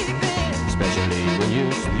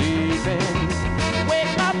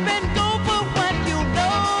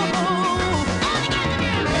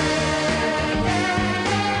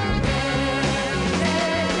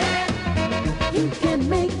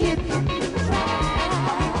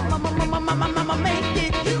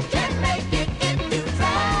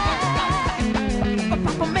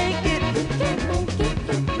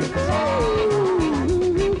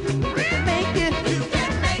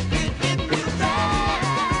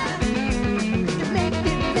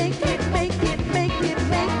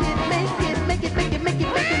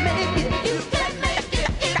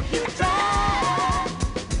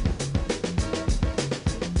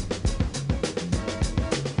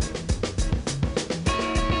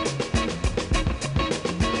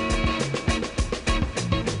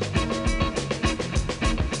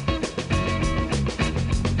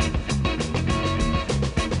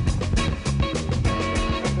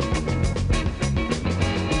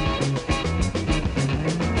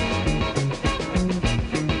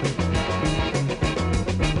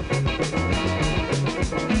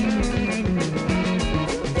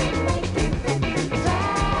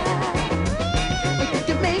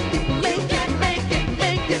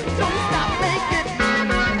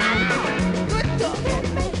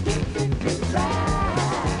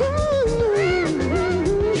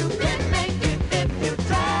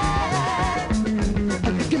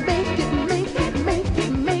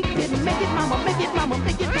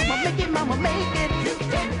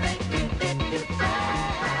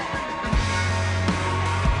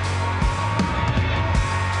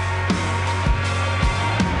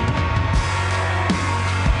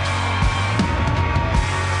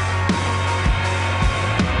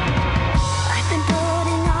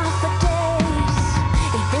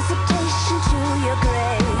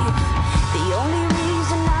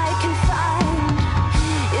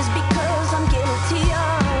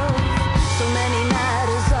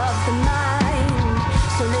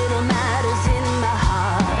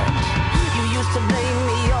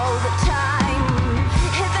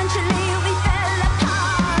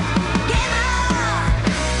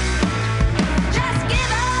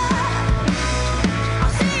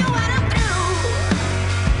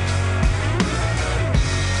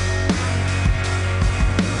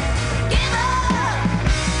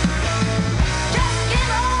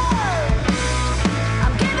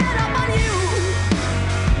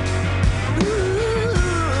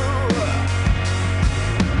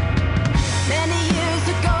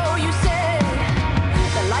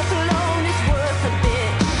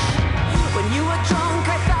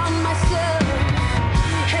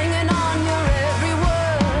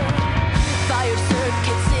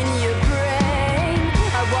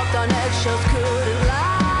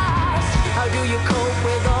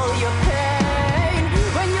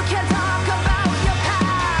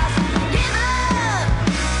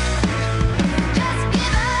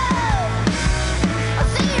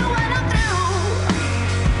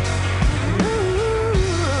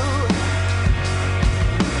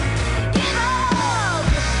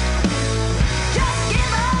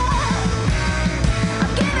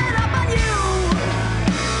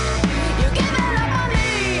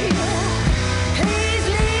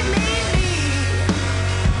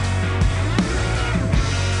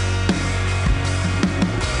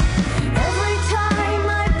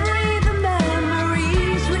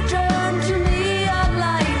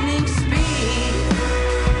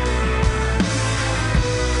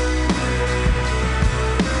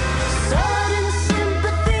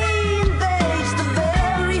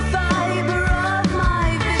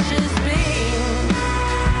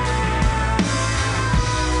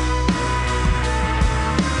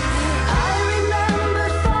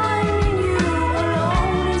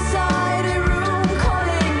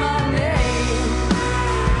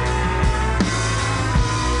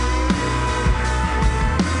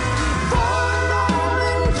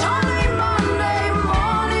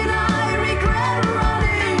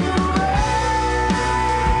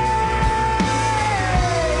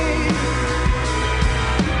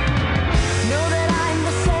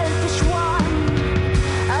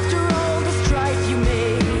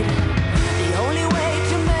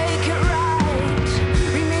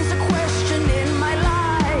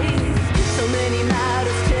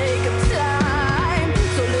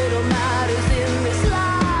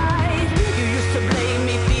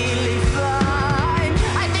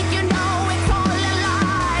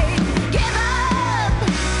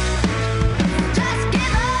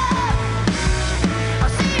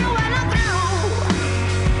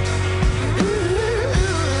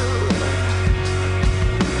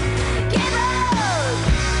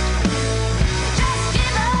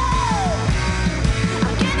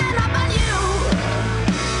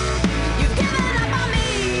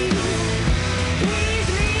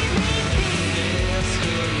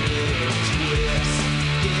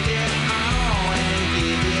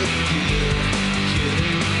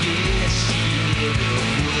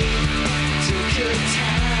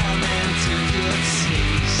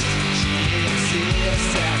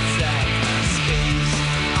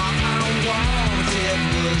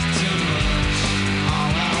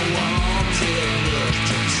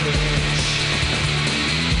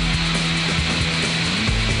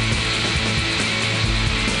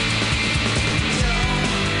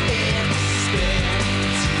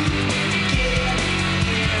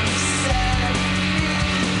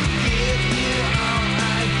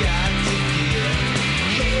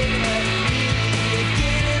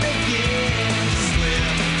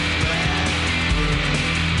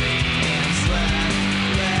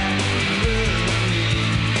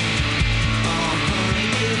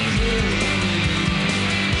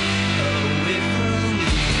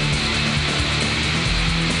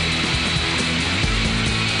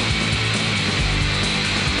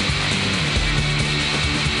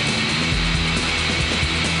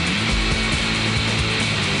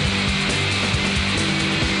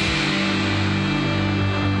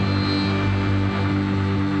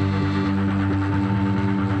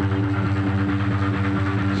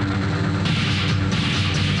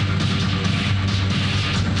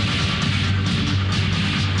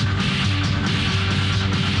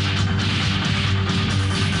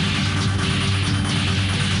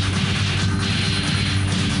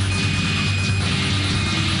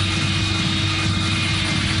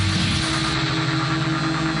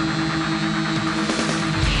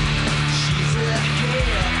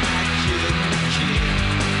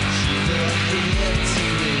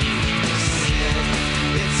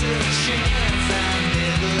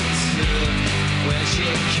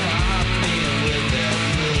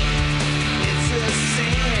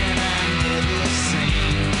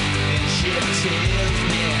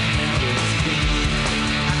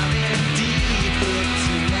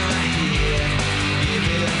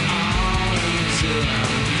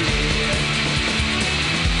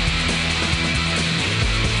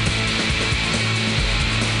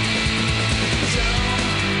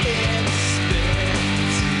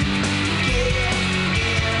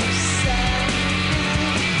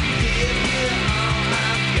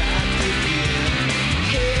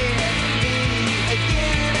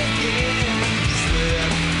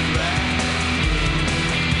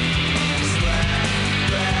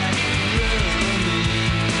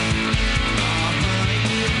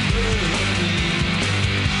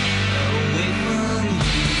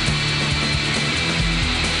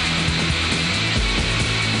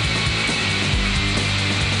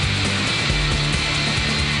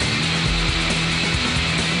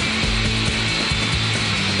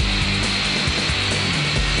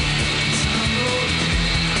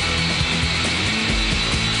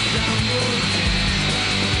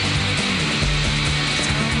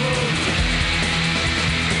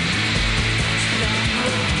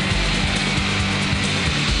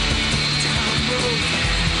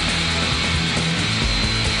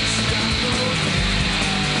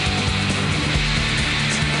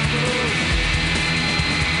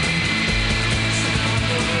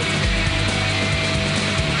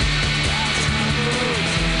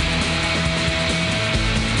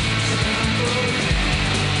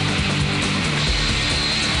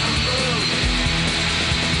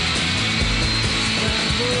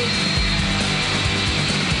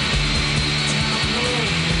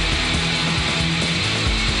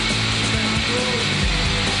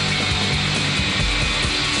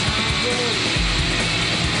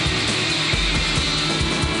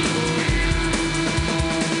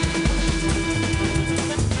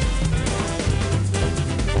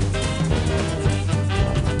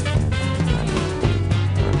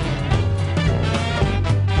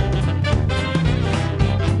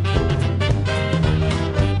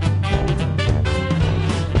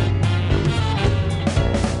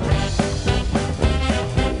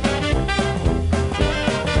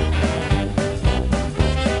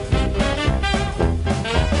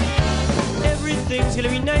Everything's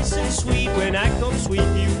gonna be nice and sweet when I come sweep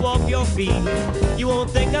you off your feet. You won't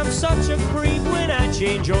think I'm such a creep when I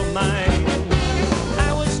change your mind.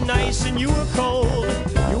 I was nice and you were cold.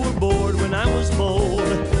 You were bored when I was bold.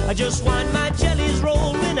 I just want my jellies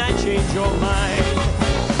rolled when I change your mind.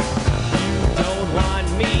 You don't want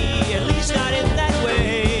me, at least not in that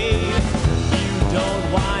way. You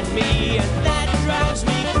don't want me, and that drives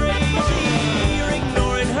me crazy. Your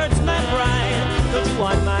ignoring hurts my pride. Don't you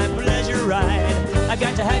want my pleasure ride? I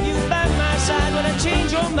got to have you by my side when I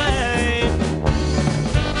change your mind.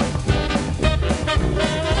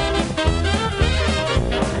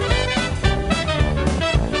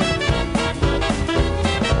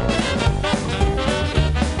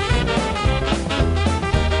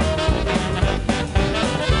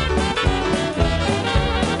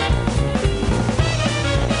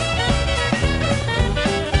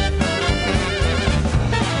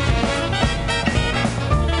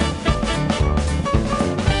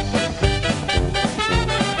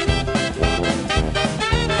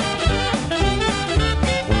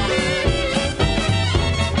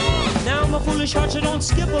 Heart, you don't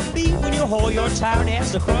skip a beat when you haul your tired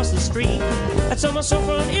ass across the street. I tell myself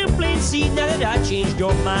on an airplane seat now that I changed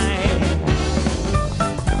your mind.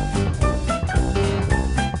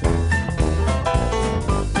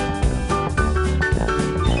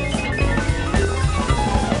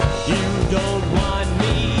 You don't want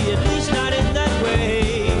me, at least not in that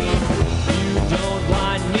way. You don't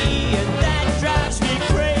want me, and that drives me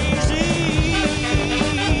crazy.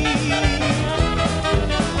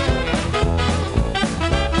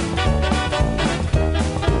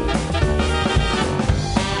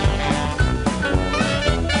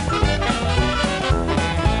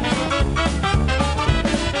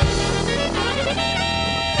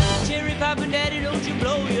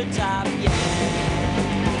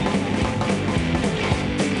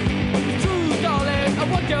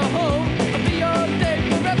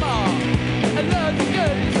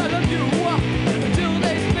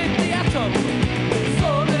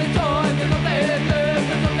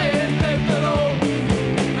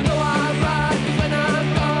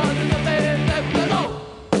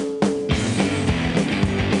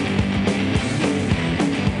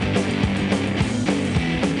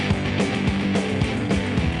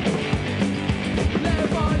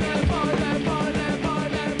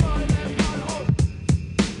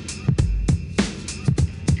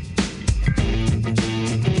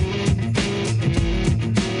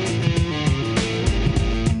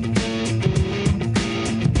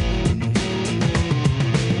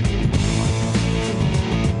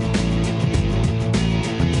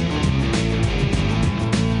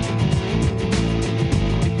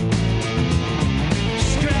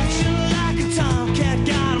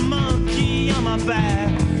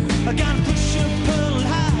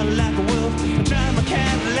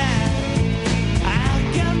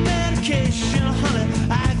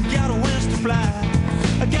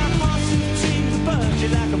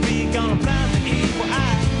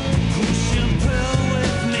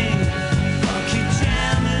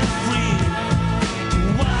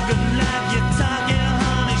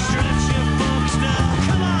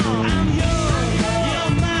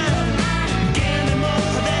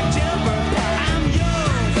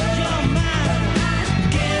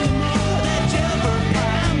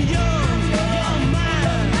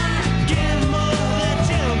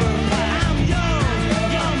 I'm yours.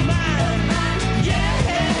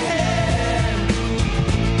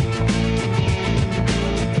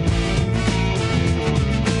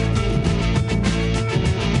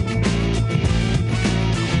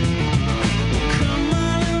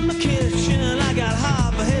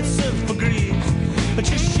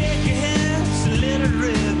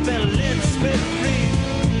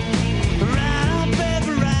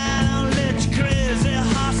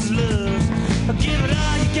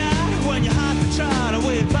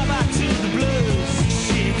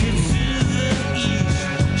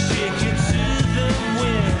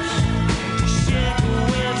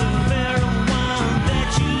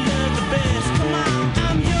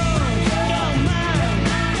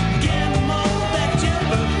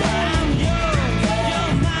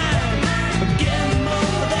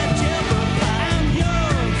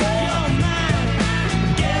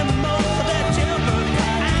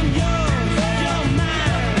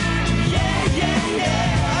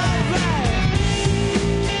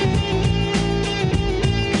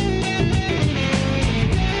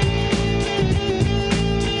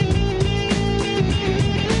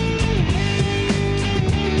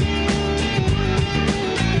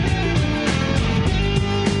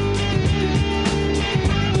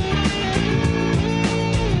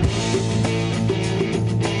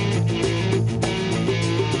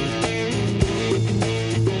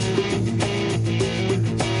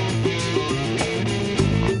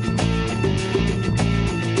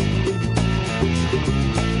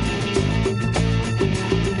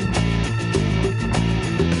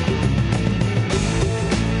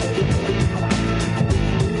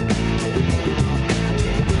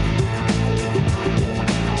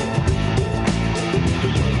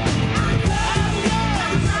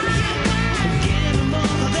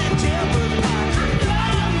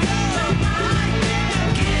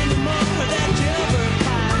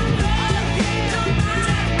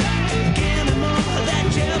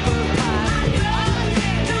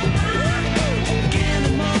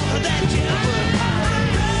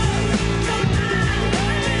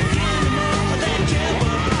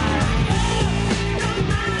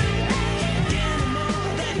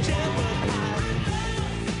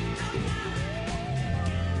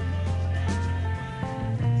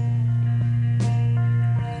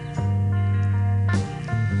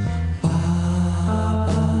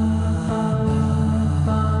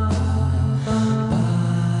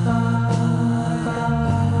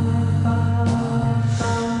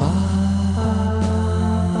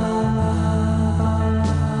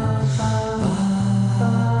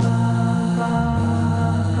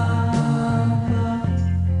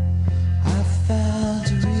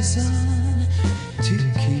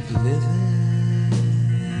 living.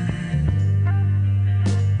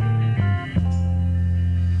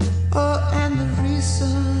 Oh, and the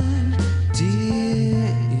reason, dear,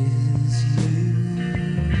 is you.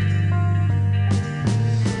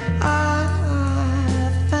 I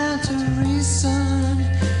found a reason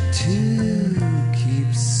to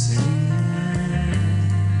keep singing.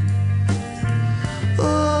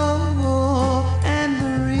 Oh, and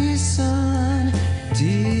the reason,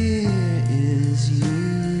 dear, is you.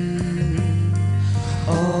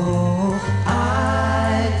 Oh,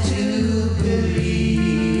 I do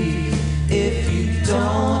believe if you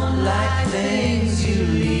don't like things, you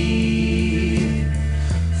leave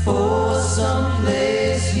for some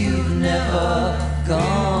place you've never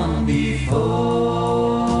gone before.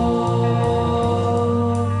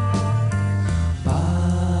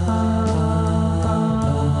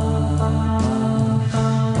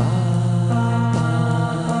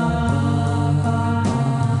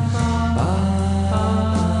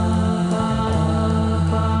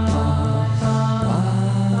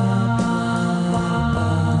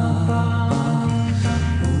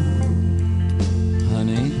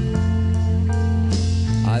 Honey,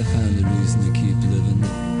 I found a reason to keep living.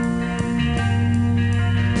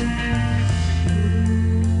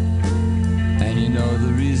 And you know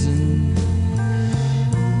the reason?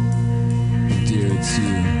 Dear, it's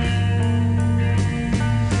you.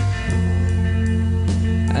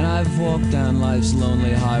 And I've walked down life's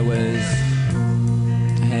lonely highways,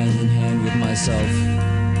 hand in hand with myself.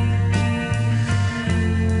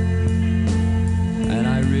 And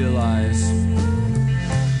I realize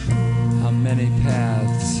how many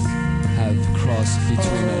paths have crossed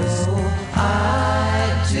between us.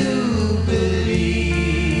 I do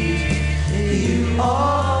believe you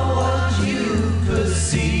are what you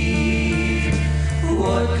perceive.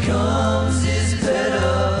 What comes is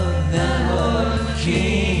better than what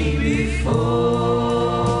came before.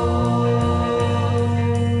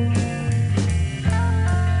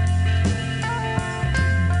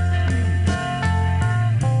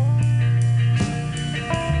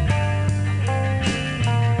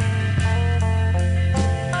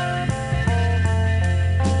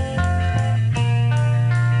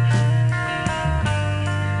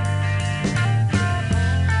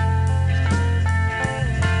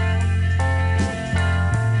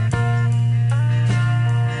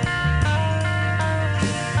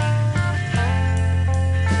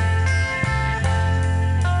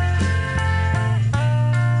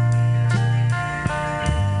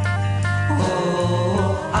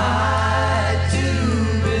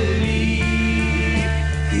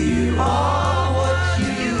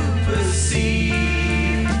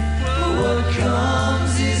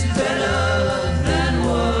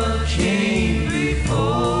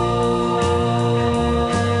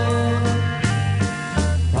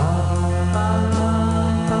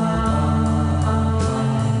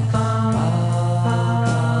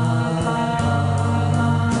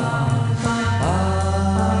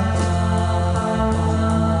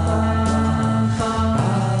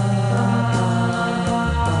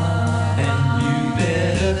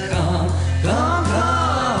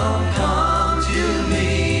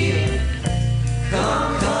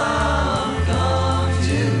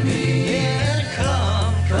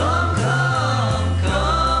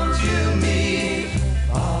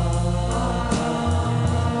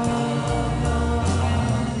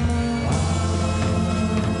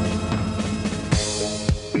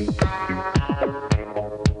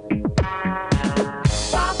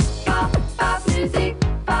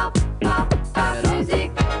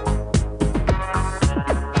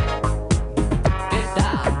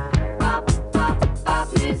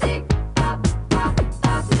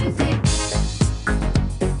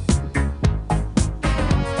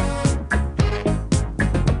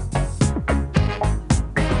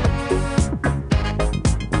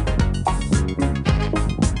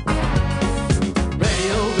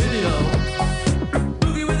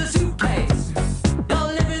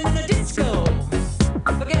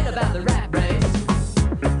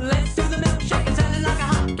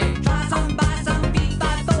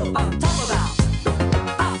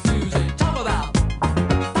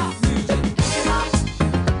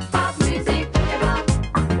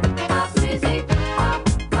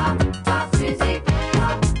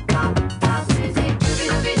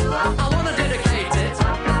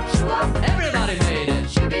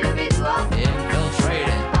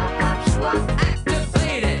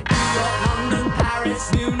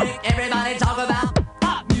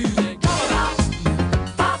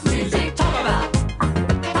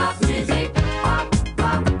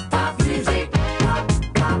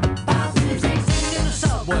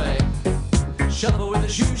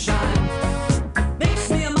 sunshine. Makes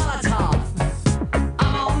me a Molotov.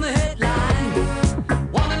 I'm on the headline.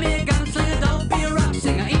 Wanna be a gunslinger, don't be a rock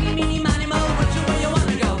singer. Eeny, meeny, miny, mo, which way you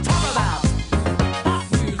wanna go? Talk about pop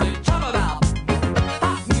music. Talk about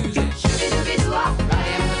pop music. Shooby-dooby-doo-wop, right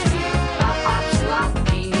in the tree. Pop, pop, shoo-wop,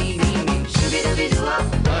 me, me, me, me. Shooby-dooby-doo-wop,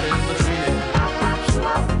 right in the tree. Pop, pop,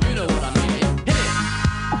 shoo-wop, you know what I mean. Hit it.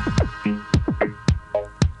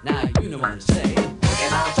 Now you know what to say.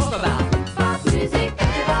 Talk about pop music.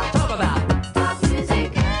 Talk about pop music.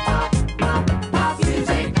 Pop, pop, pop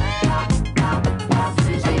music. Pop, pop, pop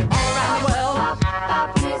music. All around the world, pop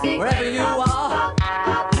music. Wherever you are,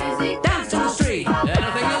 pop music. Dance to the street.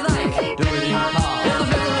 Anything you like. Do it in your car. In the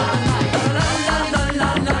middle of the night. La la la la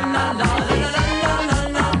la la la. La la la la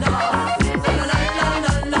la la. La la la la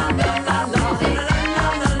la la la. La la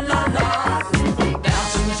la la la.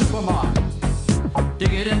 Dance in the supermarket.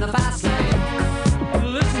 Dig it in the fast lane.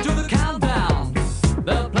 Listen to the countdown.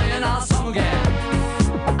 They're playing our song again.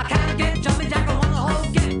 I can't get jumping jack. I wanna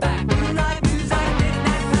hold get back. Moonlight music,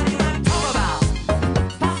 knick-knack, paddywhack. Talk about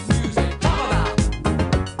pop music. Talk about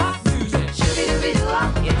pop music.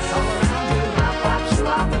 Shooby-dooby-doo-wop, it's all around you. Pop, pop,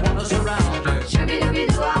 shoo-wop, they wanna surround you.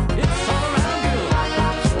 Shooby-dooby-doo-wop, it's all around you. Pop,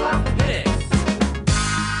 pop, shoo-wop, hit it.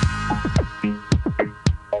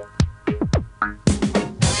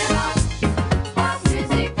 Pop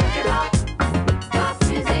music, pop music, pop, pop, pop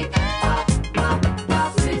music, pop, pop,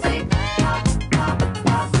 pop music, pop,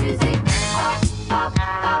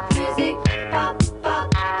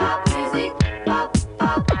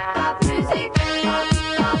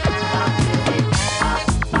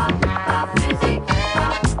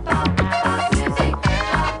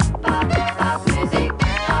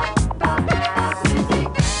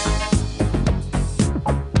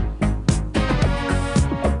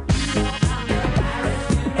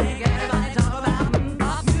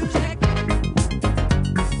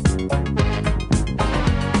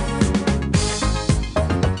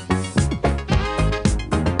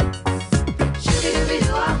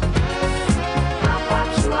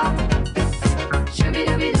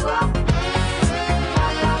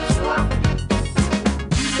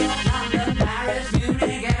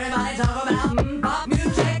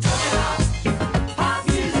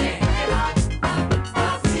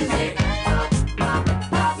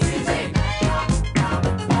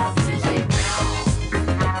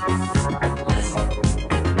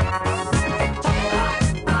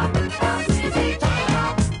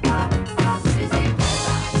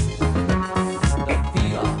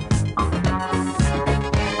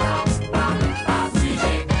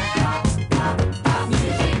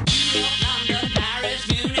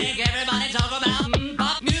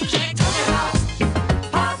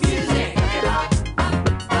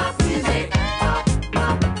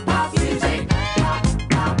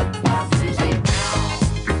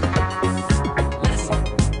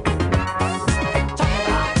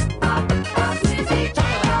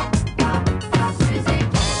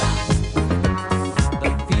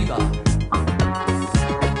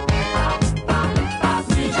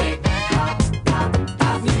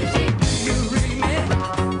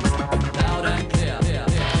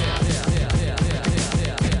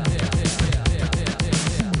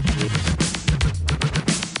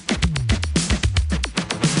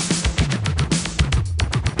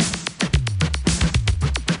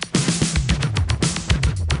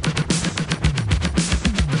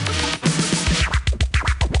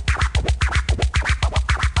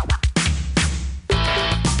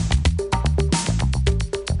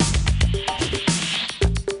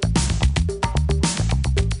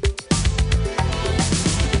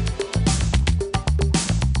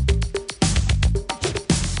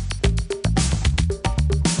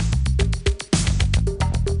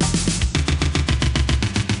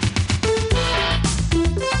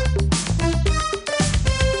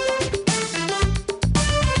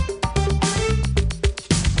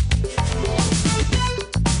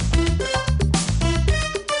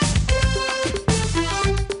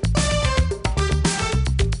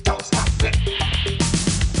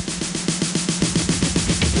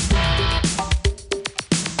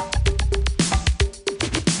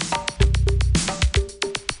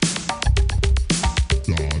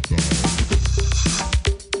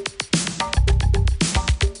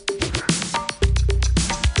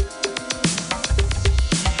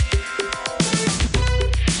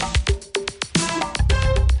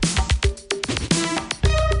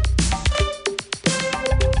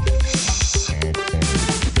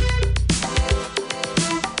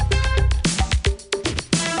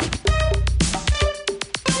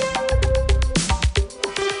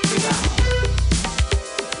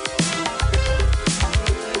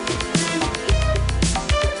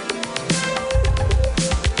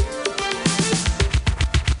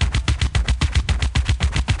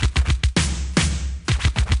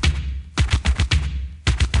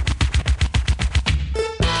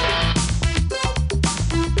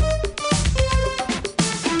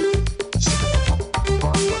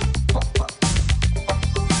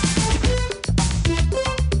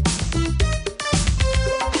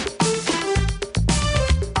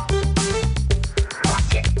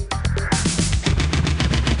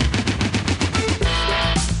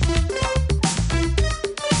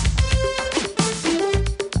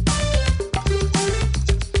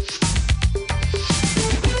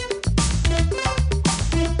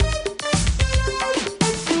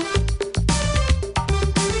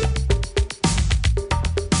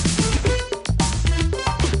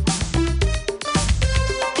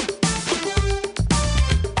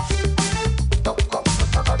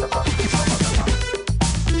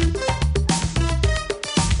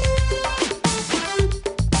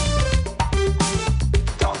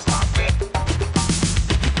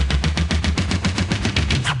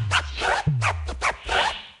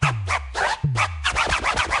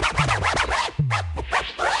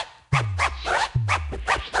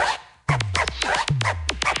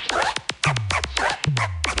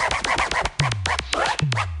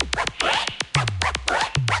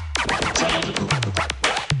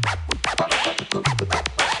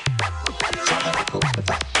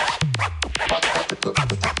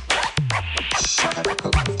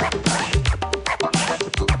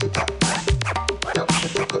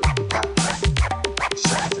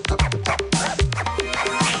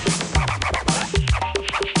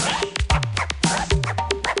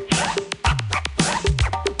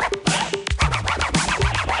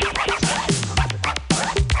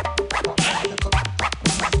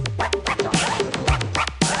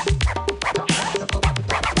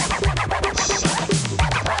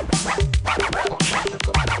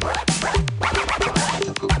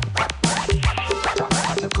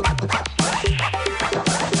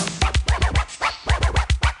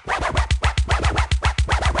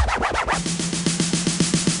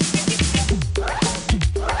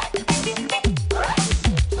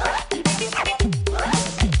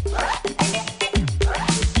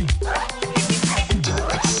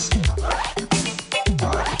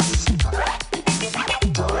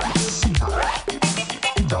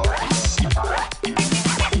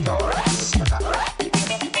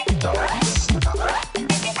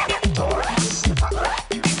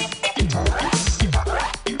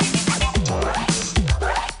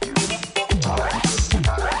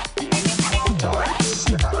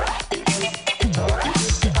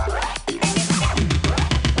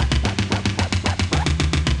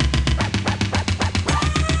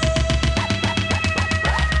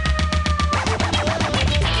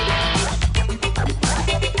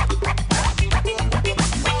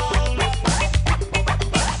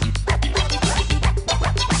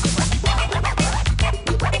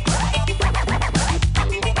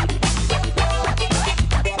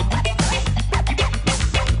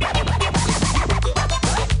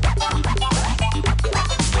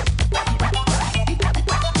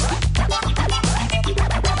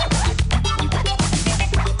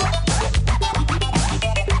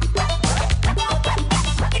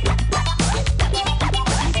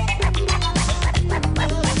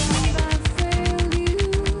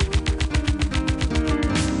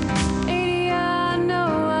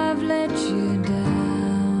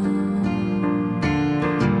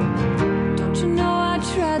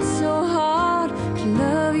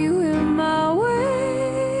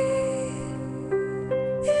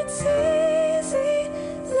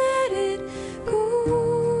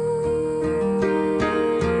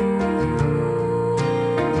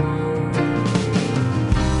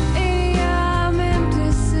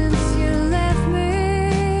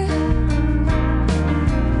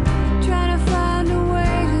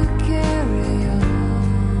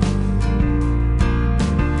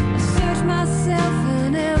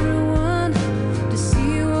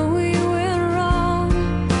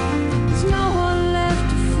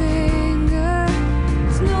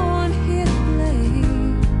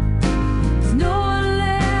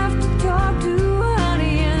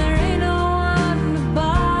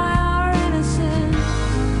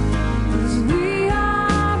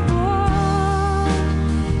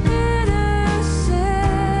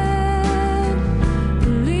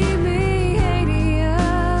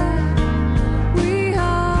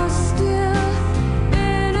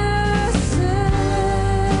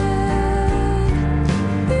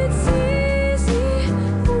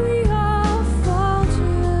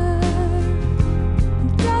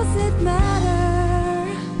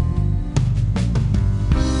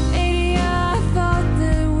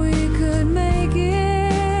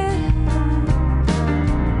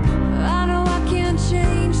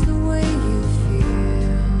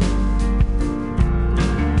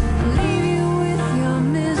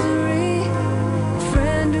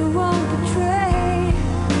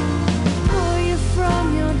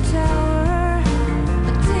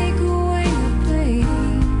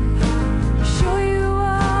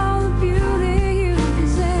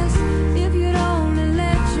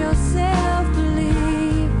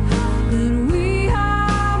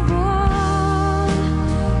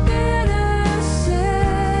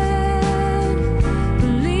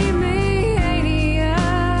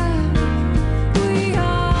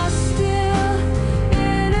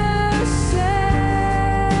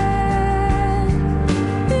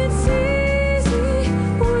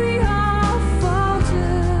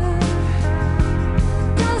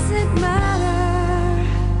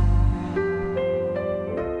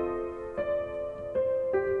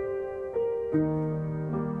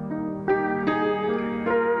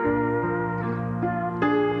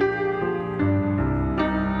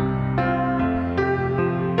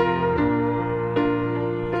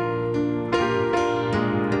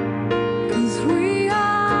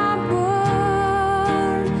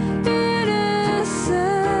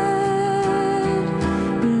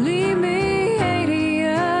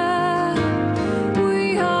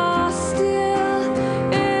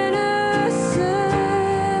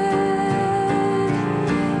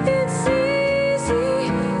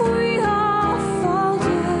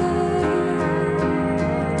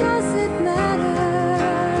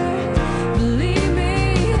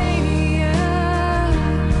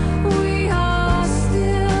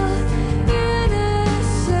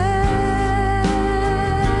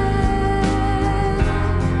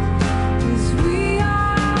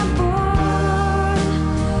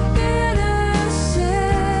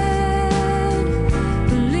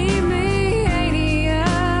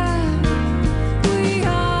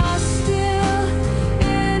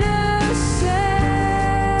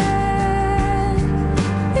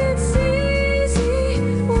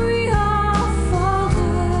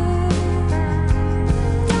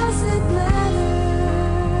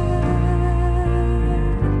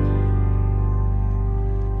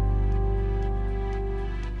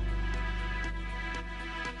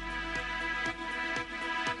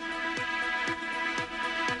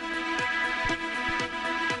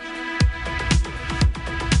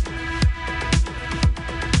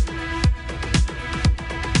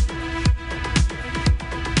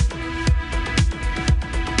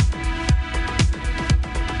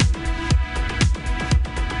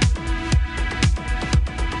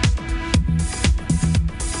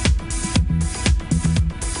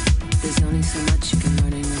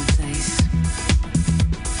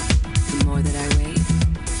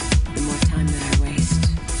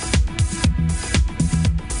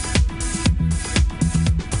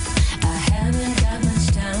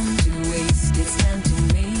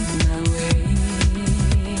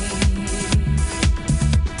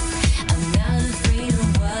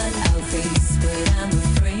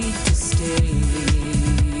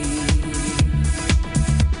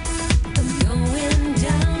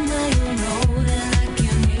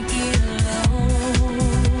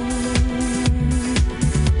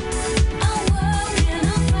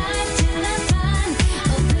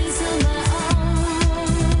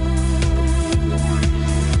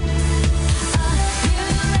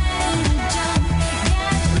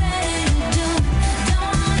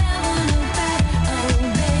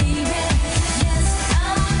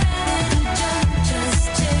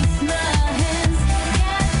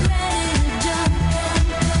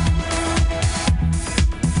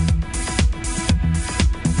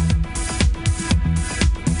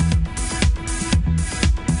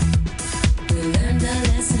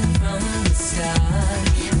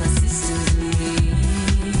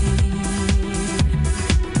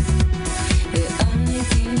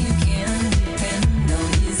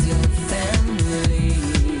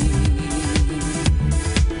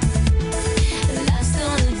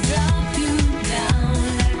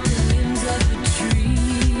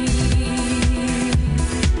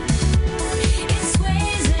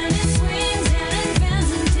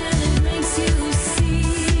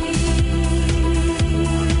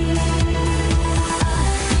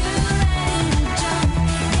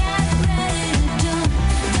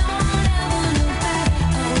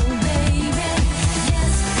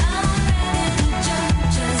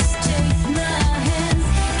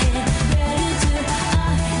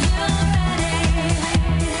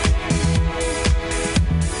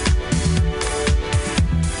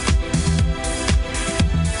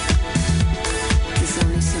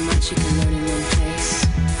 you can learn in one place.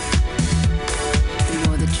 The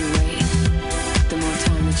more that you wait, the more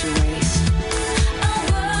time that you waste.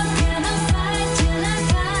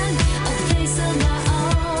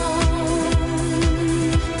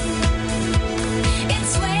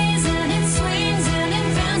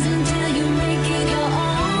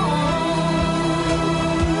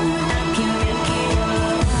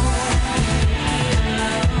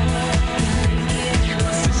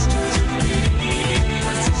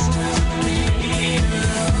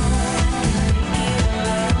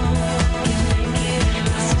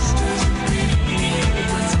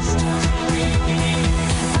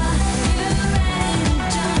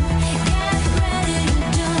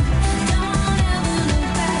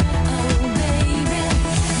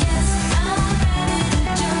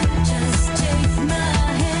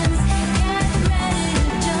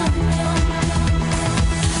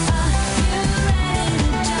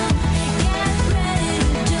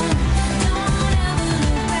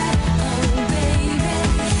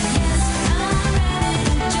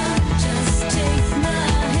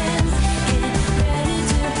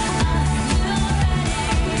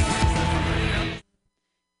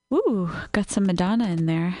 Got some Madonna in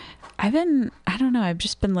there. I've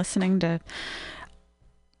just been listening to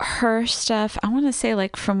her stuff. I want to say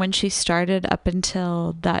like from when she started up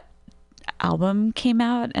until that album came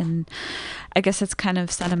out, and I guess it's kind of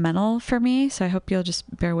sentimental for me, so I hope you'll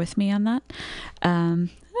just bear with me on that.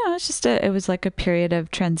 It was like a period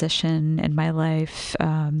of transition in my life,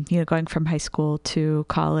 going from high school to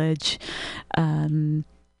college.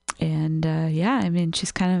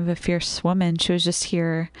 She's kind of a fierce woman. She was just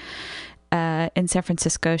here in San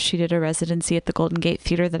Francisco. She did a residency at the Golden Gate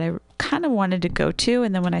Theater that I kind of wanted to go to.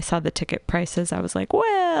 And then when I saw the ticket prices, I was like,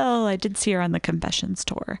 well, I did see her on the Confessions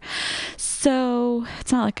tour. So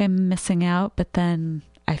it's not like I'm missing out, but then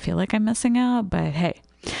I feel like I'm missing out. But hey,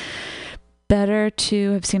 better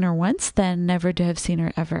to have seen her once than never to have seen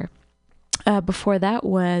her ever. Before that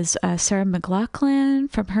was Sarah McLachlan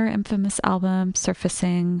from her infamous album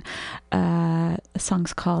Surfacing. The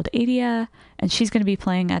song's called Adia, and she's going to be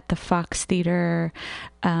playing at the Fox Theater.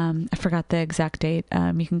 I forgot the exact date.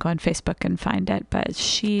 You can go on Facebook and find it, but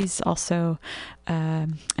she's also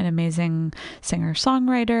an amazing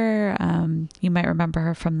singer-songwriter. You might remember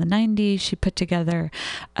her from the 90s. She put together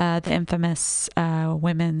the infamous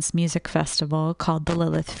women's music festival called the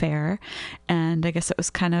Lilith Fair, and I guess it was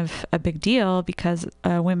kind of a big deal because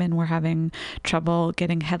women were having trouble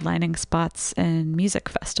getting headlining spots in music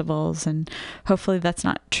festivals, and hopefully that's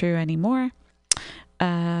not true anymore.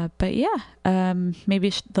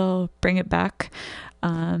 Maybe they'll bring it back.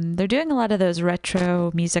 They're doing a lot of those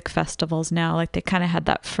retro music festivals now. Like they kind of had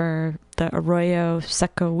that for the Arroyo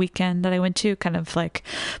Seco weekend that I went to, kind of like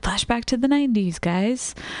flashback to the 90s,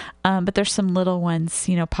 guys. But there's some little ones,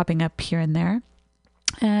 popping up here and there.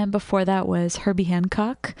 And before that was Herbie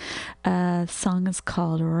Hancock. The song is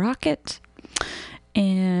called Rocket.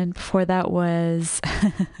 And before that was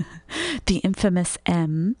the infamous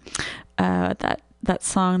M. That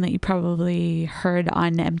song that you probably heard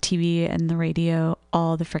on MTV and the radio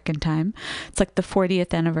all the frickin' time. It's like the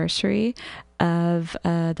 40th anniversary of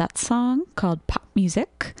that song called Pop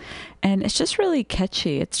Music. And it's just really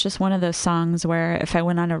catchy. It's just one of those songs where if I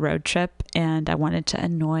went on a road trip and I wanted to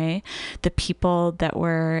annoy the people that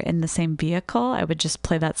were in the same vehicle, I would just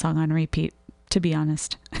play that song on repeat, to be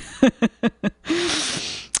honest.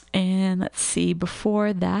 And let's see,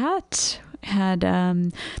 before that had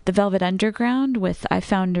the Velvet Underground with I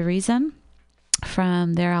Found a Reason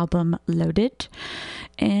from their album Loaded.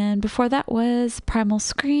 And before that was Primal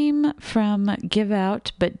Scream from Give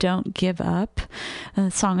Out But Don't Give Up. The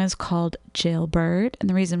song is called Jailbird, and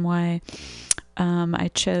the reason why I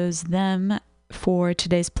chose them for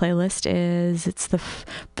today's playlist is it's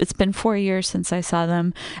been 4 years since I saw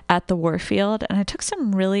them at the Warfield, and I took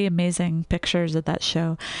some really amazing pictures of that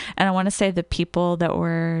show. And I want to say the people that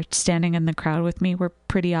were standing in the crowd with me were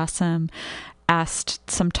pretty awesome. Asked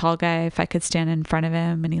some tall guy if I could stand in front of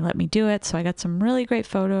him, and he let me do it. So I got some really great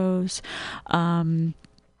photos. It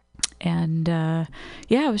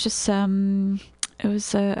was just it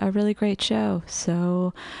was a really great show.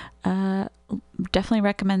 So definitely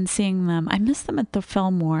recommend seeing them. I missed them at the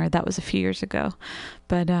Fillmore. That was a few years ago,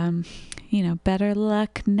 but better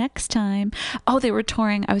luck next time. Oh, they were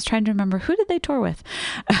touring. I was trying to remember, who did they tour with?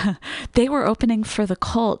 They were opening for The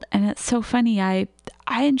Cult, and it's so funny. I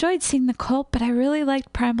I enjoyed seeing the Cult, but I really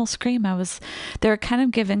liked Primal Scream. They were kind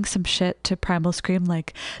of giving some shit to Primal Scream,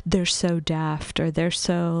 like they're so daft, or they're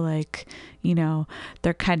so like, you know,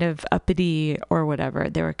 they're kind of uppity or whatever.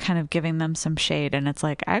 They were kind of giving them some shade, and it's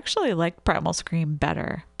like, I actually liked Primal Scream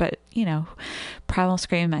better. But, you know, Primal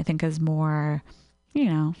Scream I think is more, you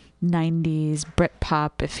know, 90s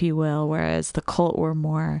Britpop, if you will, whereas the Cult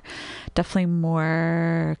were definitely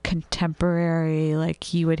more contemporary.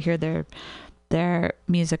 Like you would hear their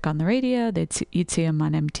music on the radio, you'd see them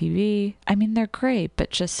on MTV. I mean, they're great, but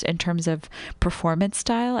just in terms of performance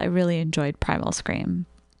style, I really enjoyed Primal Scream.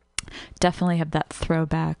 Definitely have that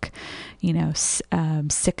throwback, you know,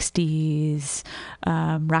 60s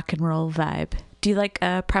rock and roll vibe. Do you like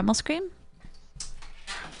Primal Scream?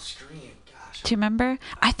 Do you remember?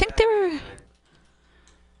 I think they were.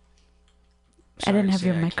 I didn't have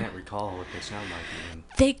your mic. I can't recall what they sound like.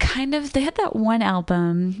 They had that one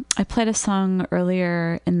album. I played a song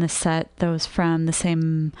earlier in the set that was from the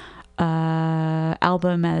same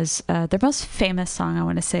album as their most famous song, I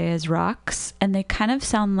want to say, is Rocks. And they kind of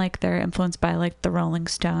sound like they're influenced by like the Rolling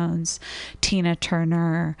Stones, Tina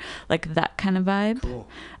Turner, like that kind of vibe. Cool.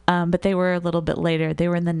 But they were a little bit later. They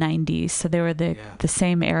were in the 90s. So they were the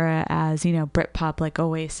same era as, you know, Britpop, like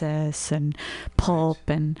Oasis and Pulp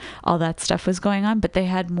and all that stuff was going on. But they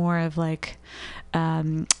had more of like,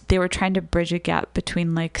 they were trying to bridge a gap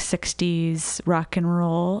between like 60s rock and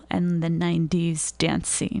roll and the 90s dance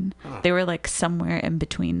scene. They were like somewhere in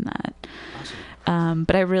between that. Awesome.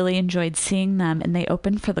 But I really enjoyed seeing them, and they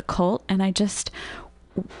opened for the Cult, and I just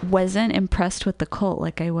wasn't impressed with the Cult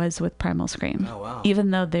like I was with Primal Scream. Oh, wow.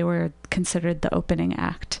 Even though they were considered the opening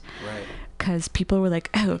act. Right. Because people were like,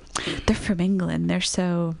 oh, they're from England. They're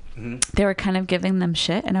so... Mm-hmm. They were kind of giving them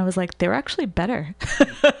shit. And I was like, they were actually better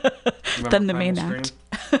than the main act.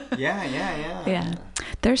 Yeah.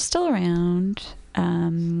 They're still around.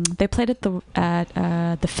 They played at the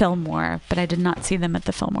Fillmore, but I did not see them at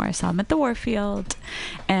the Fillmore. I saw them at the Warfield.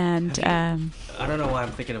 And... I don't know why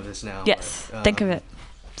I'm thinking of this now. Yes, but, think of it.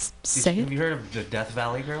 Have you heard of the Death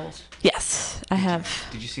Valley Girls? Yes, I have.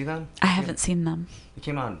 Did you see them? I haven't seen them. They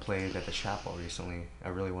came out and played at the chapel recently. I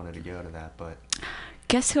really wanted to go to that, but...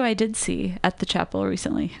 Guess who I did see at the chapel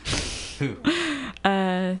recently? Who?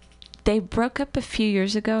 They broke up a few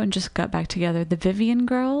years ago and just got back together. The Vivian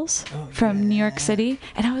Girls from New York City.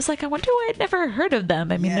 And I was like, I wonder why I'd never heard of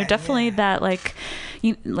them. I mean, they're definitely that, like,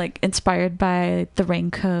 like inspired by the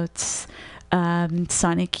Raincoats,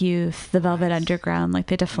 Sonic Youth, the Velvet Underground. Like,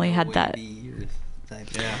 they definitely had that.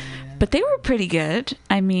 But they were pretty good.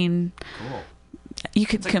 I mean, cool. You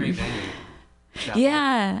could come. Chapel.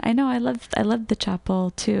 Yeah, I know. I love the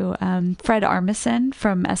chapel too. Fred Armisen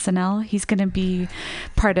from SNL, he's going to be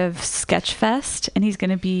part of Sketchfest, and he's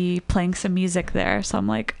going to be playing some music there. So I'm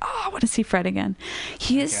like, oh, I want to see Fred again.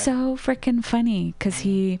 He is so freaking funny because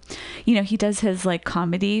he does his like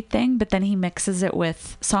comedy thing, but then he mixes it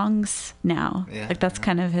with songs now. Yeah, like that's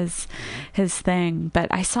kind of his thing. But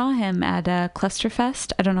I saw him at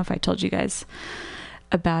Clusterfest. I don't know if I told you guys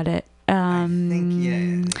about it. I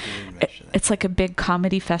think it's like a big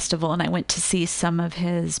comedy festival, and I went to see some of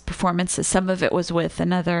his performances. Some of it was with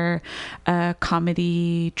another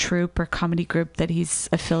comedy troupe or comedy group that he's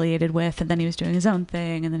affiliated with, and then he was doing his own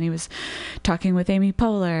thing, and then he was talking with Amy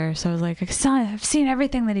Poehler. So I was like, I've seen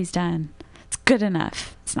everything that he's done. It's good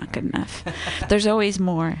enough. It's not good enough. There's always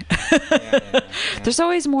more. There's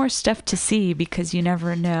always more stuff to see because you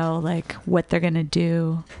never know like what they're gonna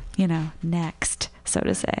do, next, so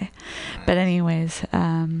to say. But anyways,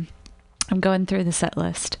 I'm going through the set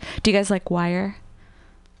list. Do you guys like Wire?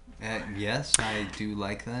 Yes, I do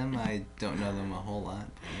like them. I don't know them a whole lot,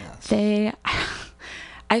 but yes.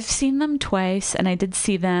 I've seen them twice, and I did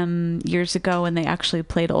see them years ago when they actually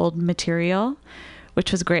played old material,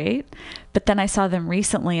 which was great. But then I saw them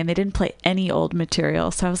recently, and they didn't play any old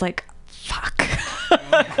material, so I was like, fuck.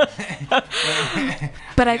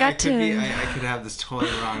 But I got to... I could have this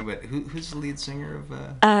totally wrong, but who's the lead singer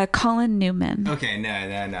of... Colin Newman. Okay, no.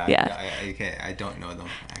 Yeah. I don't know them,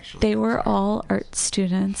 actually. They were all art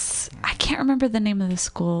students. I can't remember the name of the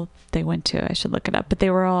school they went to. I should look it up. But they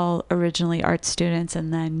were all originally art students,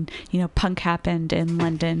 and then, punk happened in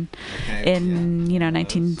London in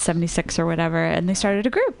 1976 or whatever, and they started a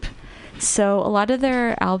group. So a lot of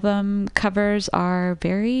their album covers are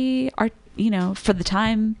very art, for the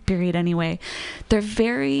time period anyway, they're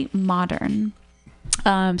very modern.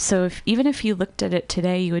 So even if you looked at it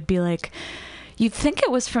today, you would be like, you'd think it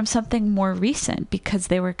was from something more recent because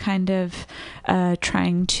they were kind of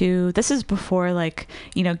trying to, this is before like,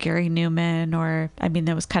 you know, Gary Newman, or, I mean,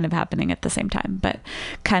 that was kind of happening at the same time, but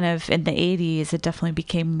kind of in the 80s, it definitely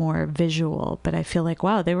became more visual. But I feel like,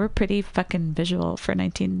 wow, they were pretty fucking visual for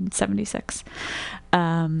 1976.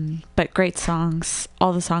 But great songs.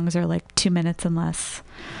 All the songs are like 2 minutes and less.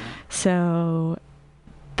 So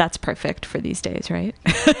that's perfect for these days, right?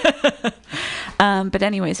 But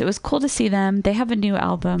anyways, it was cool to see them. They have a new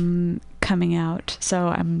album coming out, so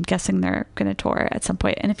I'm guessing they're going to tour at some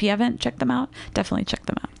point. And if you haven't checked them out, definitely check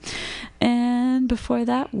them out. And before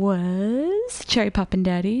that was Cherry Poppin'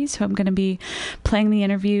 Daddies, who I'm going to be playing the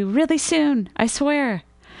interview really soon, I swear.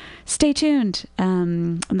 Stay tuned.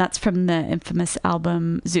 And that's from the infamous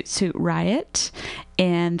album Zoot Suit Riot.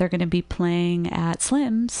 And they're going to be playing at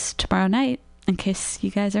Slim's tomorrow night. In case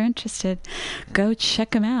you guys are interested, go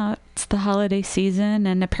check them out. It's the holiday season,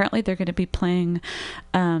 and apparently they're going to be playing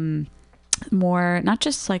more, not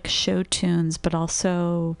just like show tunes, but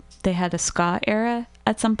also they had a ska era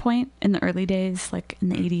at some point in the early days, like in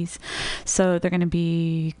the 80s. So they're going to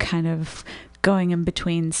be kind of going in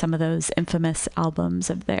between some of those infamous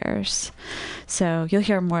albums of theirs. So you'll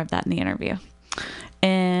hear more of that in the interview.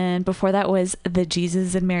 And before that was the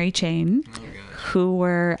Jesus and Mary Chain, who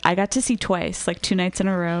were, I got to see twice, like 2 nights in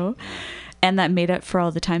a row. And that made up for all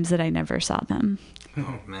the times that I never saw them.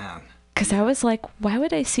 Oh, man. Because I was like, why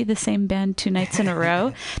would I see the same band 2 nights in a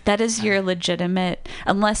row? That is your legitimate,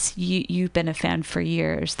 unless you've been a fan for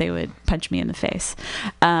years, they would punch me in the face.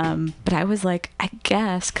 But I was like, I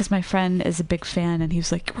guess, because my friend is a big fan, and he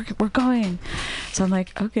was like, we're going. So I'm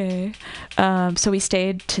like, okay. So we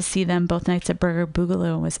stayed to see them both nights at Burger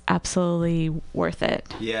Boogaloo, and was absolutely worth it.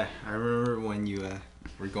 Yeah, I remember when you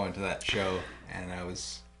were going to that show, and I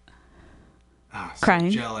was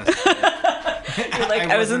crying. So jealous. You're like,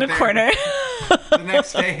 I was in a corner. The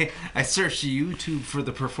next day, I searched YouTube for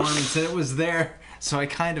the performance, and it was there, so I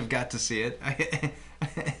kind of got to see it.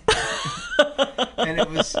 And it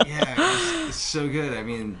was so good. I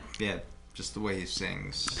mean, yeah, just the way he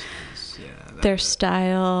sings. Their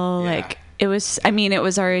style, like, it was, I mean, it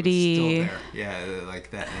was already... Still there. Yeah,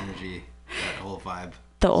 like that energy, that whole vibe.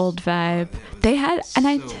 The old vibe. They had,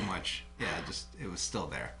 and so much. Yeah, just it was still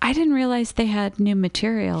there. I didn't realize they had new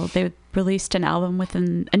material. They released an album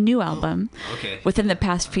within a new album within the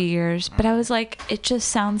past few years. But I was like, it just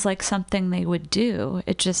sounds like something they would do.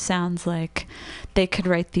 It just sounds like they could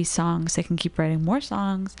write these songs. They can keep writing more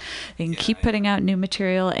songs. They can keep putting out new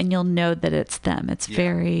material, and you'll know that it's them. It's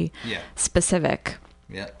very specific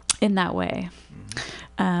in that way.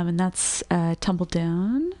 And that's Tumble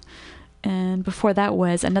Down. And before that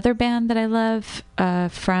was another band that I love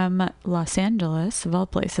from Los Angeles, of all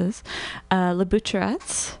places, Les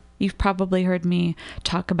Boucherettes. You've probably heard me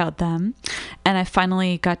talk about them. And I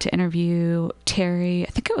finally got to interview Terry,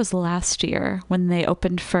 I think it was last year, when they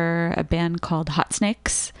opened for a band called Hot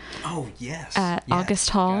Snakes. Oh, yes. At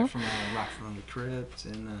August Hall. From Rock from the Crypt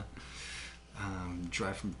and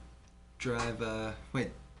Drive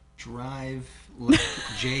like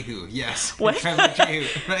Jehu, yes. What? Drive like Jehu,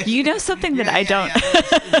 right? You know something that I don't.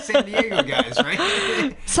 Yeah. San Diego guys,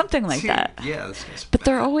 right? Something like that. Yeah, those guys. But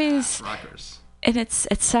they're always rockers. And it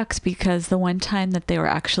sucks because the one time that they were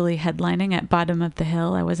actually headlining at Bottom of the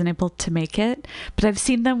Hill, I wasn't able to make it. But I've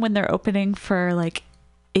seen them when they're opening for like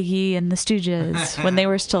Iggy and the Stooges when they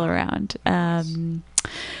were still around.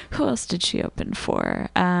 Who else did she open for?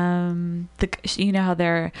 You know how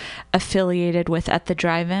they're affiliated with At the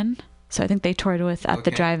Drive-In? So I think they toured with At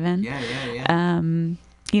the Drive-In. Yeah.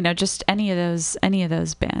 You know, just any of those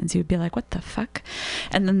bands, you'd be like, what the fuck?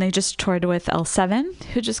 And then they just toured with L7,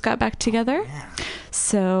 who just got back together. Yeah.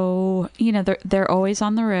 So, you know, they're always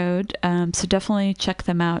on the road. So definitely check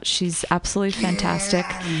them out. She's absolutely fantastic.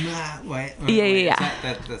 Yeah.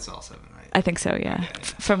 That's L7, right? I think so, yeah.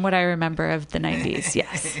 From what I remember of the 90s,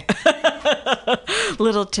 yes.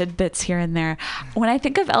 Little tidbits here and there. When I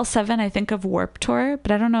think of L7, I think of Warped Tour,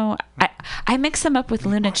 but I don't know. I mix them up with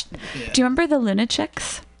Lunachicks. Yeah. Do you remember the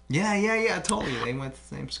Lunachicks? Yeah, totally. They went to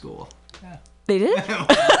the same school. Yeah. They did?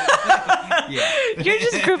 Yeah. You're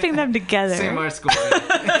just grouping them together. Same art school.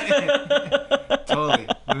 Yeah. Totally.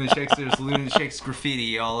 Lunachicks, there's Lunachicks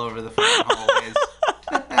graffiti all over the fucking hallways.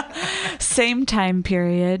 Same time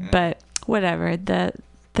period, but whatever. The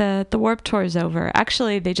Warped Tour is over.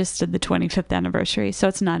 Actually, they just did the 25th anniversary, so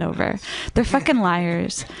it's not over. They're fucking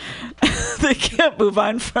liars. They can't move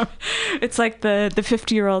on from... It's like the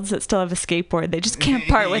 50-year-olds that still have a skateboard. They just can't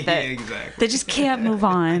part with it. Exactly. They just can't move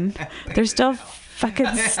on. They're still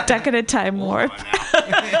fucking stuck in a time warp.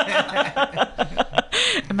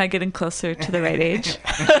 Am I getting closer to the right age?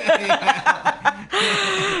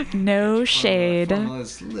 No shade. Formula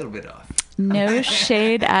is a little bit off. No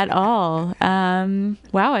shade at all.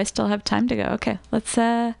 Wow, I still have time to go. Okay, let's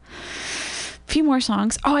a few more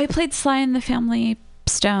songs. Oh, I played Sly and the Family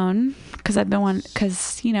Stone because I've been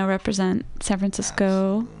represent San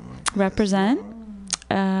Francisco. Absolutely. Represent.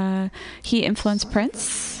 He influenced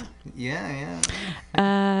Prince. Yeah.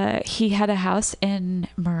 He had a house in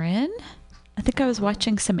Marin. I think I was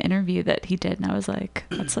watching some interview that he did, and I was like,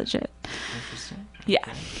 that's legit. Interesting. Yeah.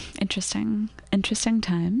 Interesting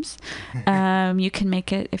times. You can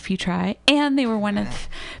make it if you try. And they were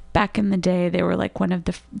back in the day, they were like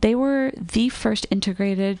they were the first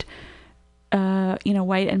integrated,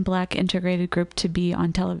 white and black integrated group to be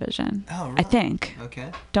on television. Oh, really? I think.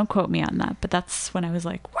 Okay. Don't quote me on that, but that's when I was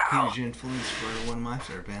like, wow. Huge influence for one of my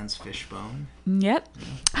favorite bands, Fishbone. Yep.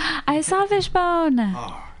 I saw Fishbone.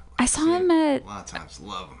 Oh, I saw him at... A lot of times,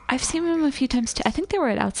 love them. I've seen him a few times too. I think they were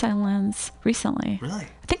at Outside Lands recently. Really?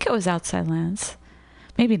 I think it was Outside Lands.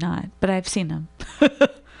 Maybe not, but I've seen them. Those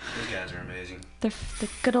guys are amazing. The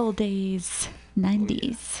good old days,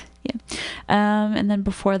 90s. Yeah. And then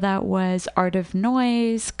before that was Art of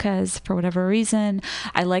Noise, because for whatever reason,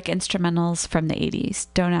 I like instrumentals from the 80s.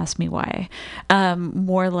 Don't ask me why.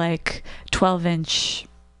 More like 12-inch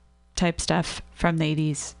type stuff from the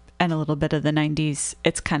 80s and a little bit of the 90s.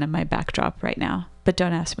 It's kind of my backdrop right now, but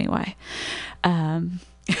don't ask me why. I've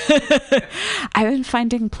been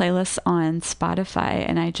finding playlists on Spotify,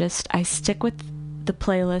 and I stick with the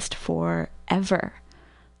playlist forever.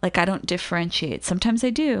 Like, I don't differentiate. Sometimes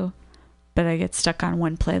I do, but I get stuck on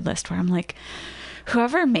one playlist where I'm like,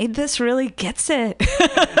 whoever made this really gets it.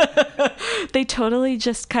 They totally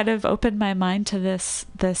just kind of opened my mind to this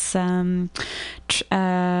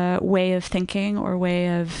way of thinking or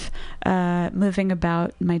way of moving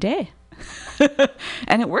about my day.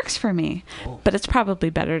 And it works for me. Cool. But it's probably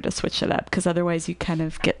better to switch it up, because otherwise you kind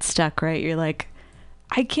of get stuck, right? You're like,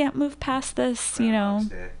 I can't move past this,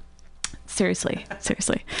 Seriously.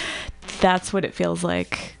 That's what it feels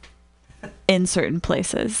like in certain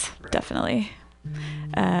places. Right. Definitely.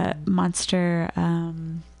 Monster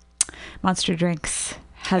Drinks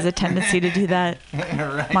has a tendency to do that.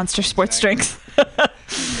 Right, Monster Sports Drinks.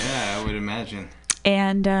 Yeah, I would imagine.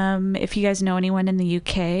 And if you guys know anyone in the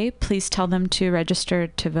UK, please tell them to register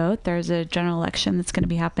to vote. There's a general election that's going to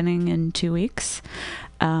be happening in 2 weeks.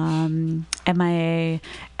 MIA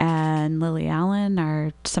and Lily Allen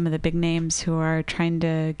are some of the big names who are trying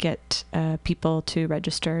to get people to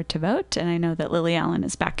register to vote. And I know that Lily Allen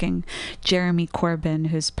is backing Jeremy Corbyn,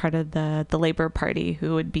 who's part of the Labour Party,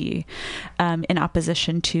 who would be in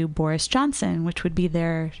opposition to Boris Johnson, which would be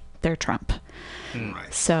their Trump.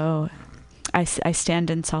 Right. So I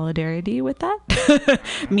stand in solidarity with that,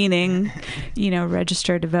 meaning,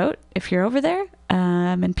 register to vote if you're over there,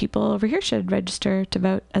 and people over here should register to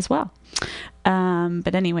vote as well.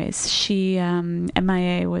 But anyways, she,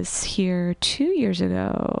 MIA was here 2 years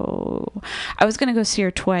ago. I was going to go see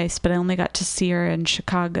her twice, but I only got to see her in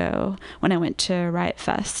Chicago when I went to Riot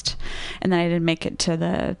Fest. And then I didn't make it to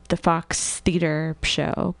the Fox Theater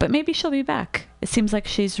show, but maybe she'll be back. It seems like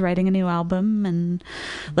she's writing a new album and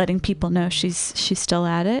letting people know she's still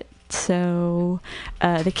at it. So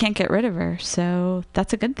they can't get rid of her. So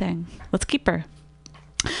that's a good thing. Let's keep her.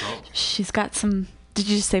 Oh. She's got some... Did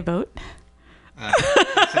you just say vote? I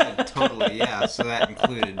said totally, yeah. So that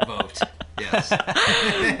included vote. Yes.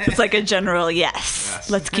 It's like a general yes.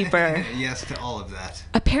 Let's keep her. Yes to all of that.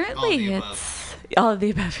 Apparently all of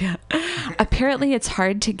the above, yeah. Apparently it's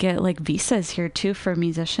hard to get like visas here too for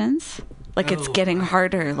musicians. Like it's getting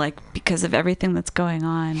harder, like because of everything that's going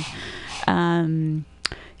on.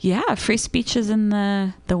 Yeah, free speech is in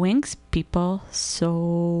the wings, people.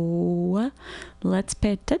 So let's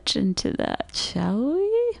pay attention to that, shall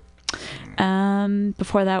we?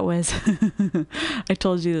 Before that was, I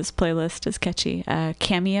told you this playlist is catchy.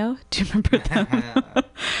 Cameo, do you remember them?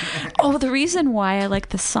 Oh, the reason why I like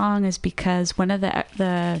the song is because one of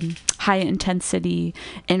the high intensity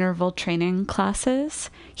interval training classes,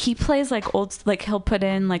 he plays he'll put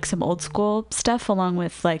in like some old school stuff along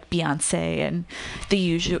with like Beyonce and the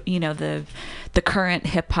usual, the current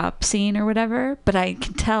hip hop scene or whatever. But I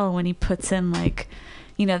can tell when he puts in like,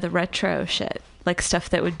 the retro shit, like stuff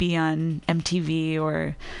that would be on MTV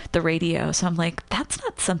or the radio. So I'm like, that's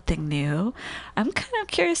not something new. I'm kind of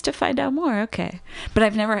curious to find out more. Okay. But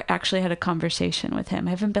I've never actually had a conversation with him.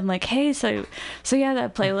 I haven't been like, hey, so yeah,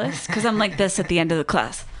 that playlist. Because I'm like this at the end of the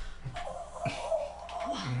class.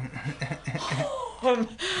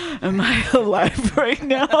 Am I alive right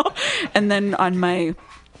now? And then on my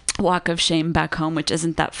walk of shame back home, which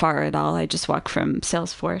isn't that far at all. I just walk from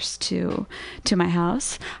Salesforce to my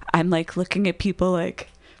house. I'm like looking at people like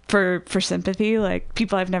for sympathy, like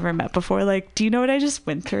people I've never met before. Like, do you know what I just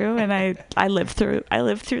went through? And I lived through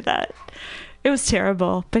that. It was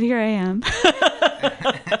terrible, but here I am.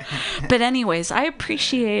 But anyways, I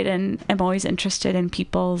appreciate and am always interested in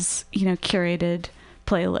people's, curated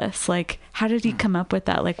playlists. Like, how did he come up with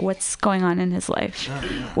that? Like, what's going on in his life?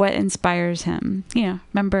 What inspires him?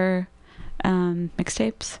 Remember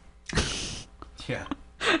mixtapes? Yeah.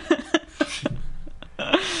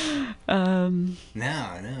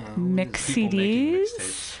 No. Mix People making CDs?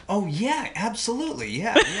 mixtapes. Oh, yeah, absolutely.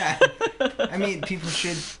 Yeah. I mean, people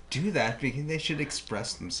should do that because they should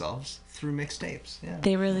express themselves through mixtapes. Yeah.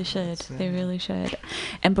 They really should. They really should.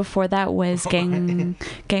 And before that was Gang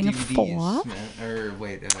of Four.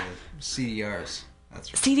 CDRs.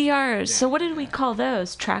 That's right. CDRs. Yeah. So what did we call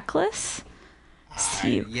those? Track lists?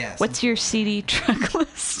 Yes. What's your CD track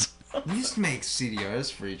list? We used to make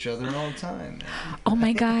CDRs for each other all the time. Man. Oh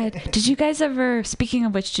my God. Did you guys ever, speaking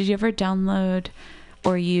of which, did you ever download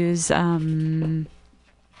or use Audio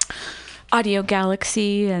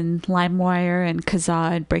Galaxy and LimeWire and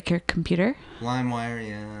Kazaa and Break Your Computer? LimeWire,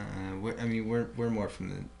 yeah. We're more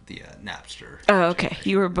from the Napster. Oh, okay.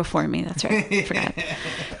 You were before me. That's right. I forgot.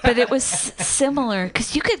 But it was similar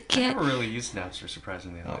because you could get. I never really used Napster,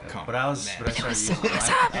 surprisingly. But I started using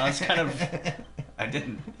it. I was kind of. I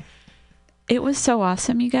didn't. It was so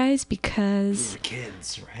awesome, you guys, because we were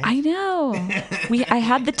kids, right? I know. I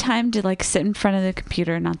had the time to like sit in front of the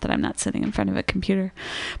computer. Not that I'm not sitting in front of a computer,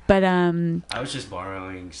 but I was just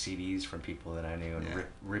borrowing CDs from people that I knew and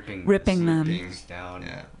ripping them down.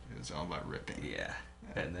 Yeah, it was all about ripping. Yeah,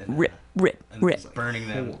 and then rip, burning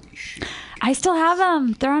them. Holy shit! I still have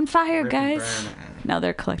them. They're on fire, Rip guys. No,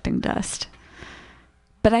 they're collecting dust.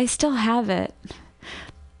 But I still have it.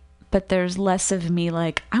 But there's less of me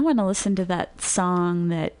like, I want to listen to that song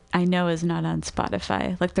that I know is not on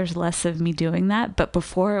Spotify. Like, there's less of me doing that. But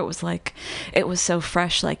before, it was like, it was so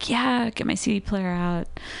fresh. Like, yeah, get my CD player out.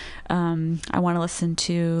 I want to listen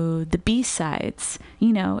to the B-sides.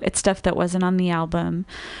 It's stuff that wasn't on the album.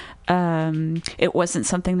 It wasn't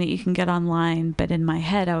something that you can get online. But in my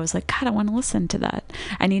head, I was like, God, I want to listen to that.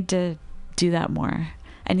 I need to do that more.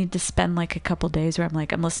 I need to spend like a couple days where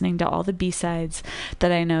I'm listening to all the B-sides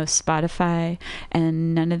that I know Spotify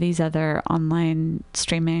and none of these other online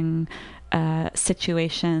streaming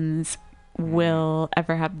situations will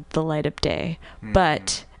ever have the light of day. Mm-hmm.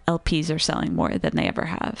 But LPs are selling more than they ever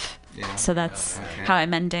have. Yeah. So that's how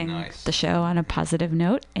I'm ending the show on a positive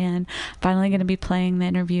note. And finally going to be playing the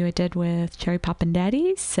interview I did with Cherry Poppin'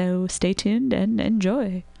 Daddy. So stay tuned and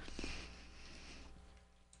enjoy.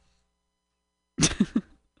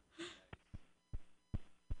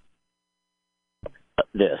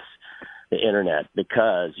 The internet,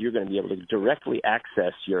 because you're going to be able to directly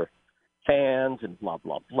access your fans and blah,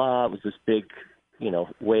 blah, blah. It was this big,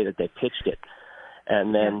 way that they pitched it.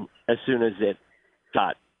 And then as soon as it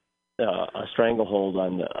got a stranglehold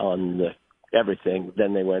on the everything,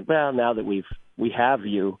 then they went, well, now that we have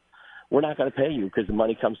you, we're not going to pay you because the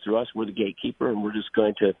money comes through us. We're the gatekeeper, and we're just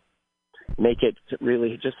going to make it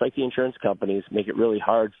really, just like the insurance companies, make it really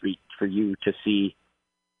hard for you to see,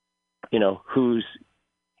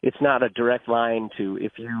 it's not a direct line to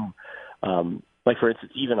if you, like for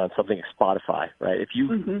instance, even on something like Spotify, right? If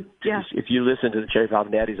you if you listen to the Cherry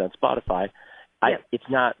Poppin' Daddies on Spotify, it's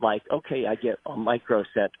not like, okay, I get a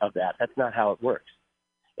microcent of that. That's not how it works.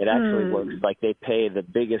 It actually works like they pay the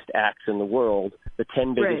biggest acts in the world, the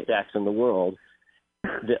 10 biggest acts in the world,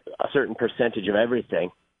 a certain percentage of everything,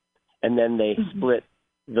 and then they split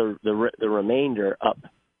the remainder up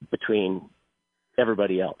between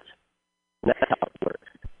everybody else. And that's how it works.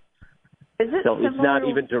 So it's not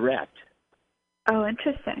even direct. Oh,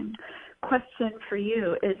 interesting. Question for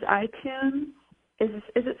you: is iTunes is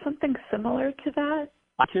it something similar to that?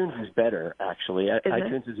 iTunes is better, actually.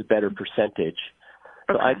 iTunes is a better percentage.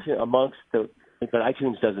 So Okay. but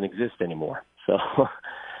iTunes doesn't exist anymore. So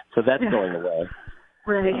that's going away.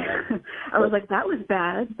 Right. I was like, that was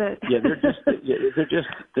bad, but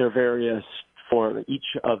they're various forms. Each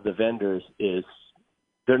of the vendors is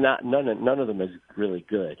none of them is really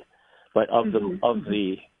good. But of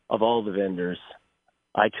all the vendors,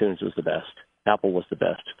 iTunes was the best. Apple was the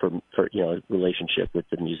best for relationship with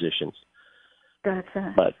the musicians.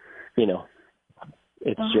 Gotcha. But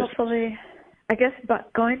it's just hopefully, I guess,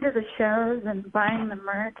 but going to the shows and buying the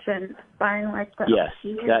merch and buying like the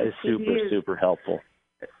LPs, that is super helpful.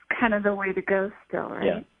 It's kind of the way to go still,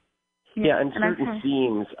 right? Yeah, and certain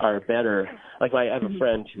scenes are better. Like I have a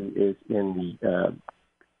friend who is in the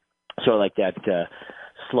sort of like that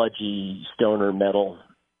sludgy stoner metal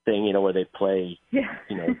thing, you know, where they play, you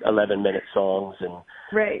know, 11-minute songs and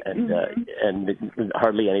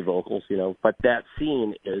hardly any vocals, you know. But that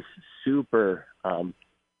scene is super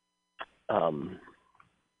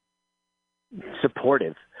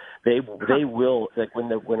supportive. They will, like,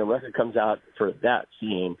 when a record comes out for that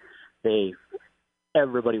scene,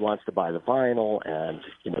 everybody wants to buy the vinyl, and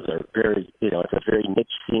you know, they're very, you know, it's a very niche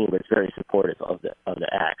scene, but it's very supportive of the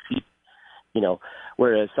acts. You know,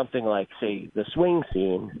 whereas something like, say, the swing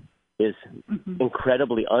scene is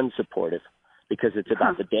incredibly unsupportive because it's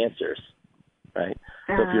about the dancers, right?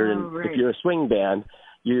 So if you're a swing band,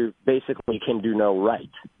 you basically can do no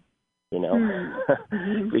right, you know,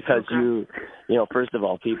 because you know, first of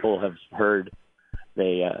all, people have heard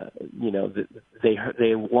they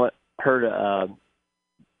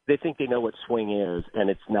think they know what swing is, and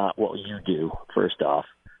it's not what you do, first off,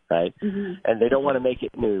 right? And they don't want to make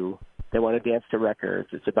it new. They want to dance to records.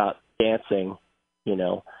 It's about dancing, you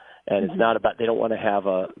know, and it's not about, they don't want to have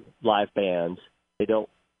live bands.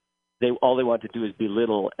 All they want to do is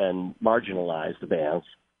belittle and marginalize the bands,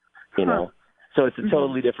 you know. So it's a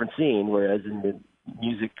totally different scene, whereas in the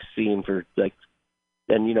music scene for, like,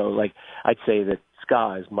 and, you know, like, I'd say that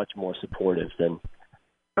ska is much more supportive than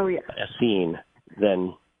a scene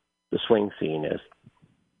than the swing scene is.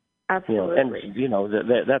 Absolutely. You know, and, you know,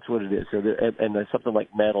 that's what it is. So and something like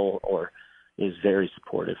metal is very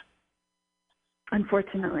supportive.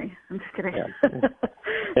 Unfortunately. I'm just kidding.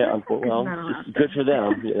 Well, it's good for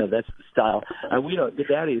them. You know, that's the style. The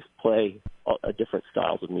Daddies play different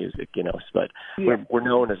styles of music, you know, but we're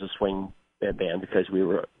known as a swing band because we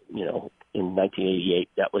were, you know, in 1988,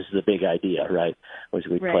 that was the big idea, right? Was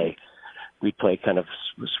we'd play kind of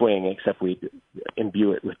swing, except we'd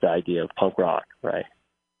imbue it with the idea of punk rock, right?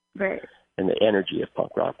 Right. And the energy of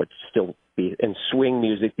punk rock, but still be, and swing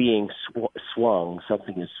music being swung,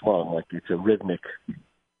 something is swung, like it's a rhythmic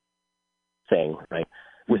thing, right?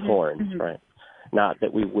 With horns, right? Not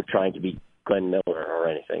that we were trying to be Glenn Miller or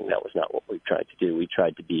anything. That was not what we tried to do. We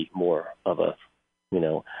tried to be more of a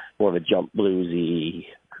jump bluesy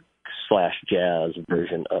 / jazz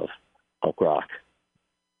version of punk rock.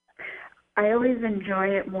 I always enjoy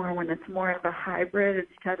it more when it's more of a hybrid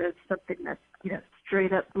instead of something that's, you know,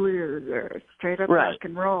 straight up blues or straight up rock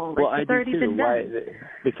and roll. Well, I do too. Why?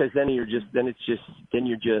 Because then you're just.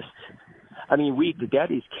 I mean, the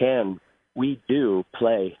Daddies we do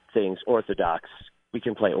play things orthodox. We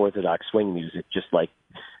can play orthodox swing music just like,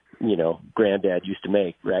 you know, Granddad used to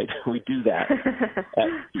make, right? We do that,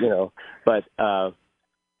 you know, but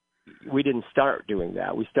we didn't start doing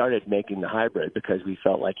that. We started making the hybrid because we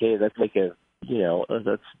felt like, hey, let's make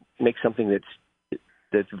let's make something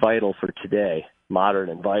that's vital for today, modern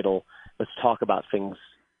and vital. Let's talk about things.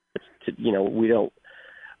 You know,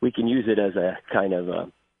 we can use it as a kind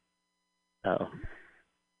of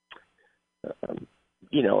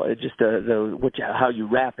you know, just how you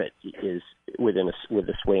rap it is with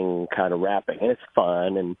a swing kind of rapping, and it's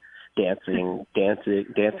fun, and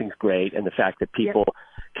dancing's great, and the fact that people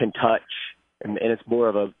can touch, and it's more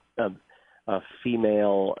of a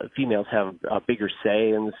females have a bigger say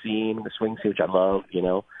in the scene, the swing scene, which I love, you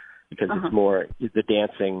know, because it's more the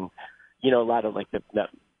dancing, you know, a lot of like that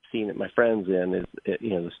scene that my friend's in is, you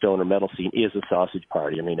know, the stoner metal scene is a sausage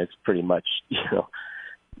party. I mean, it's pretty much, you know,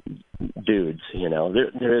 dudes, you know,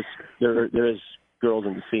 there is girls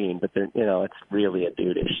in the scene, but you know, it's really a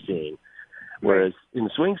dude-ish scene. Whereas in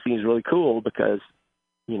the swing scene is really cool because,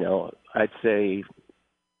 you know, I'd say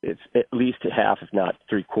it's at least a half, if not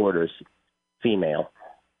 3/4 female,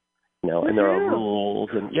 you know, and there are rules,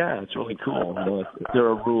 and it's really cool. You know, there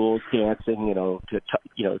are rules dancing, you know,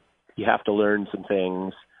 you know, you have to learn some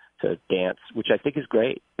things to dance, which I think is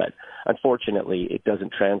great, but unfortunately it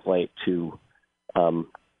doesn't translate to,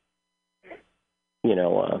 you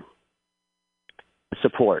know,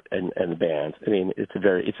 support and the bands. I mean, it's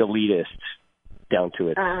elitist down to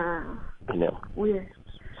its, you know,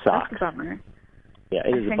 sock. That's a bummer. Yeah,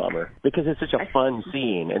 it is a bummer because it's such a fun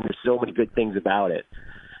scene and there's so many good things about it,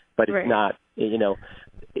 but it's not, you know,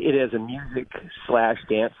 it as a music /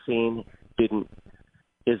 dance scene didn't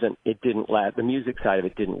last. The music side of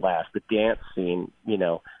it didn't last. The dance scene, you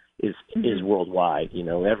know, is worldwide. You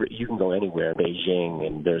know, you can go anywhere, Beijing,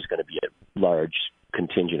 and there's going to be a large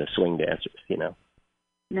contingent of swing dancers. You know.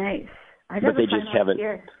 Nice. But they just haven't.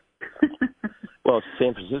 Well,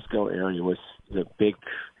 San Francisco area was the big.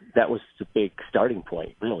 That was the big starting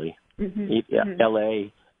point, really.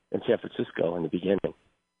 L.A. and San Francisco in the beginning.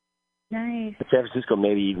 Nice. But San Francisco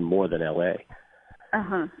maybe even more than L.A.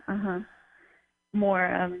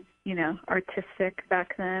 More, you know, artistic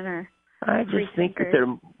back then, or I just think that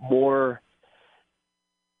they're more.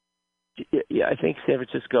 Yeah, I think San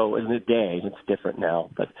Francisco in the day, it's different now,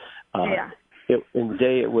 but in the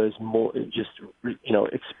day it was more just,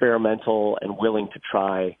 experimental and willing to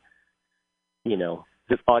try.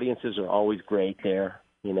 The audiences are always great there,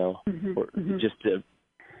 just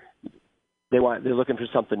they're looking for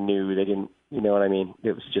something new. They didn't, you know what I mean?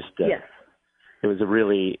 It was just, it was a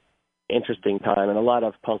really interesting time. And a lot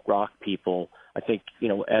of punk rock people, I think,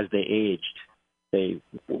 as they aged, they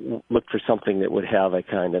looked for something that would have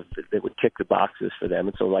that would tick the boxes for them.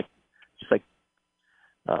 And so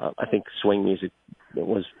I think swing music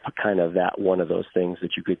was kind of one of those things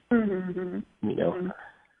that you could,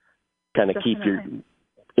 kind of keep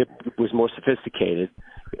it was more sophisticated.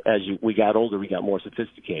 As we got older, we got more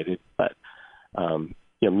sophisticated, but,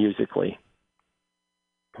 musically.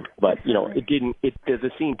 But, the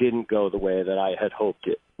scene didn't go the way that I had hoped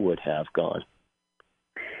it would have gone.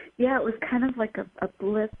 Yeah, it was kind of like a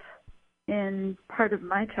blip in part of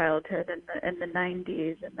my childhood in the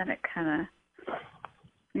 90s, and then it kind of,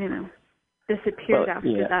 disappeared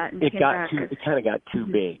after that and came back. It kind of got too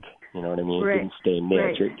big, you know what I mean? Right. It didn't stay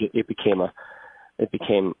niche. Right. It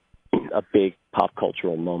became a big pop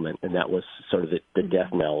cultural moment, and that was sort of the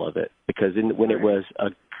death knell of it. Because when it was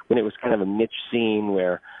kind of a niche scene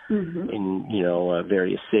where in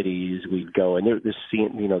various cities we'd go, and this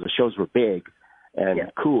scene, the shows were big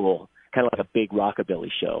and cool, kind of like a big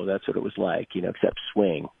rockabilly show. That's what it was like, except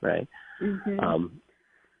swing, right?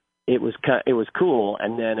 It was cool,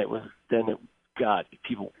 and then it got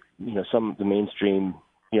people, some of the mainstream,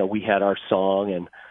 we had our song, and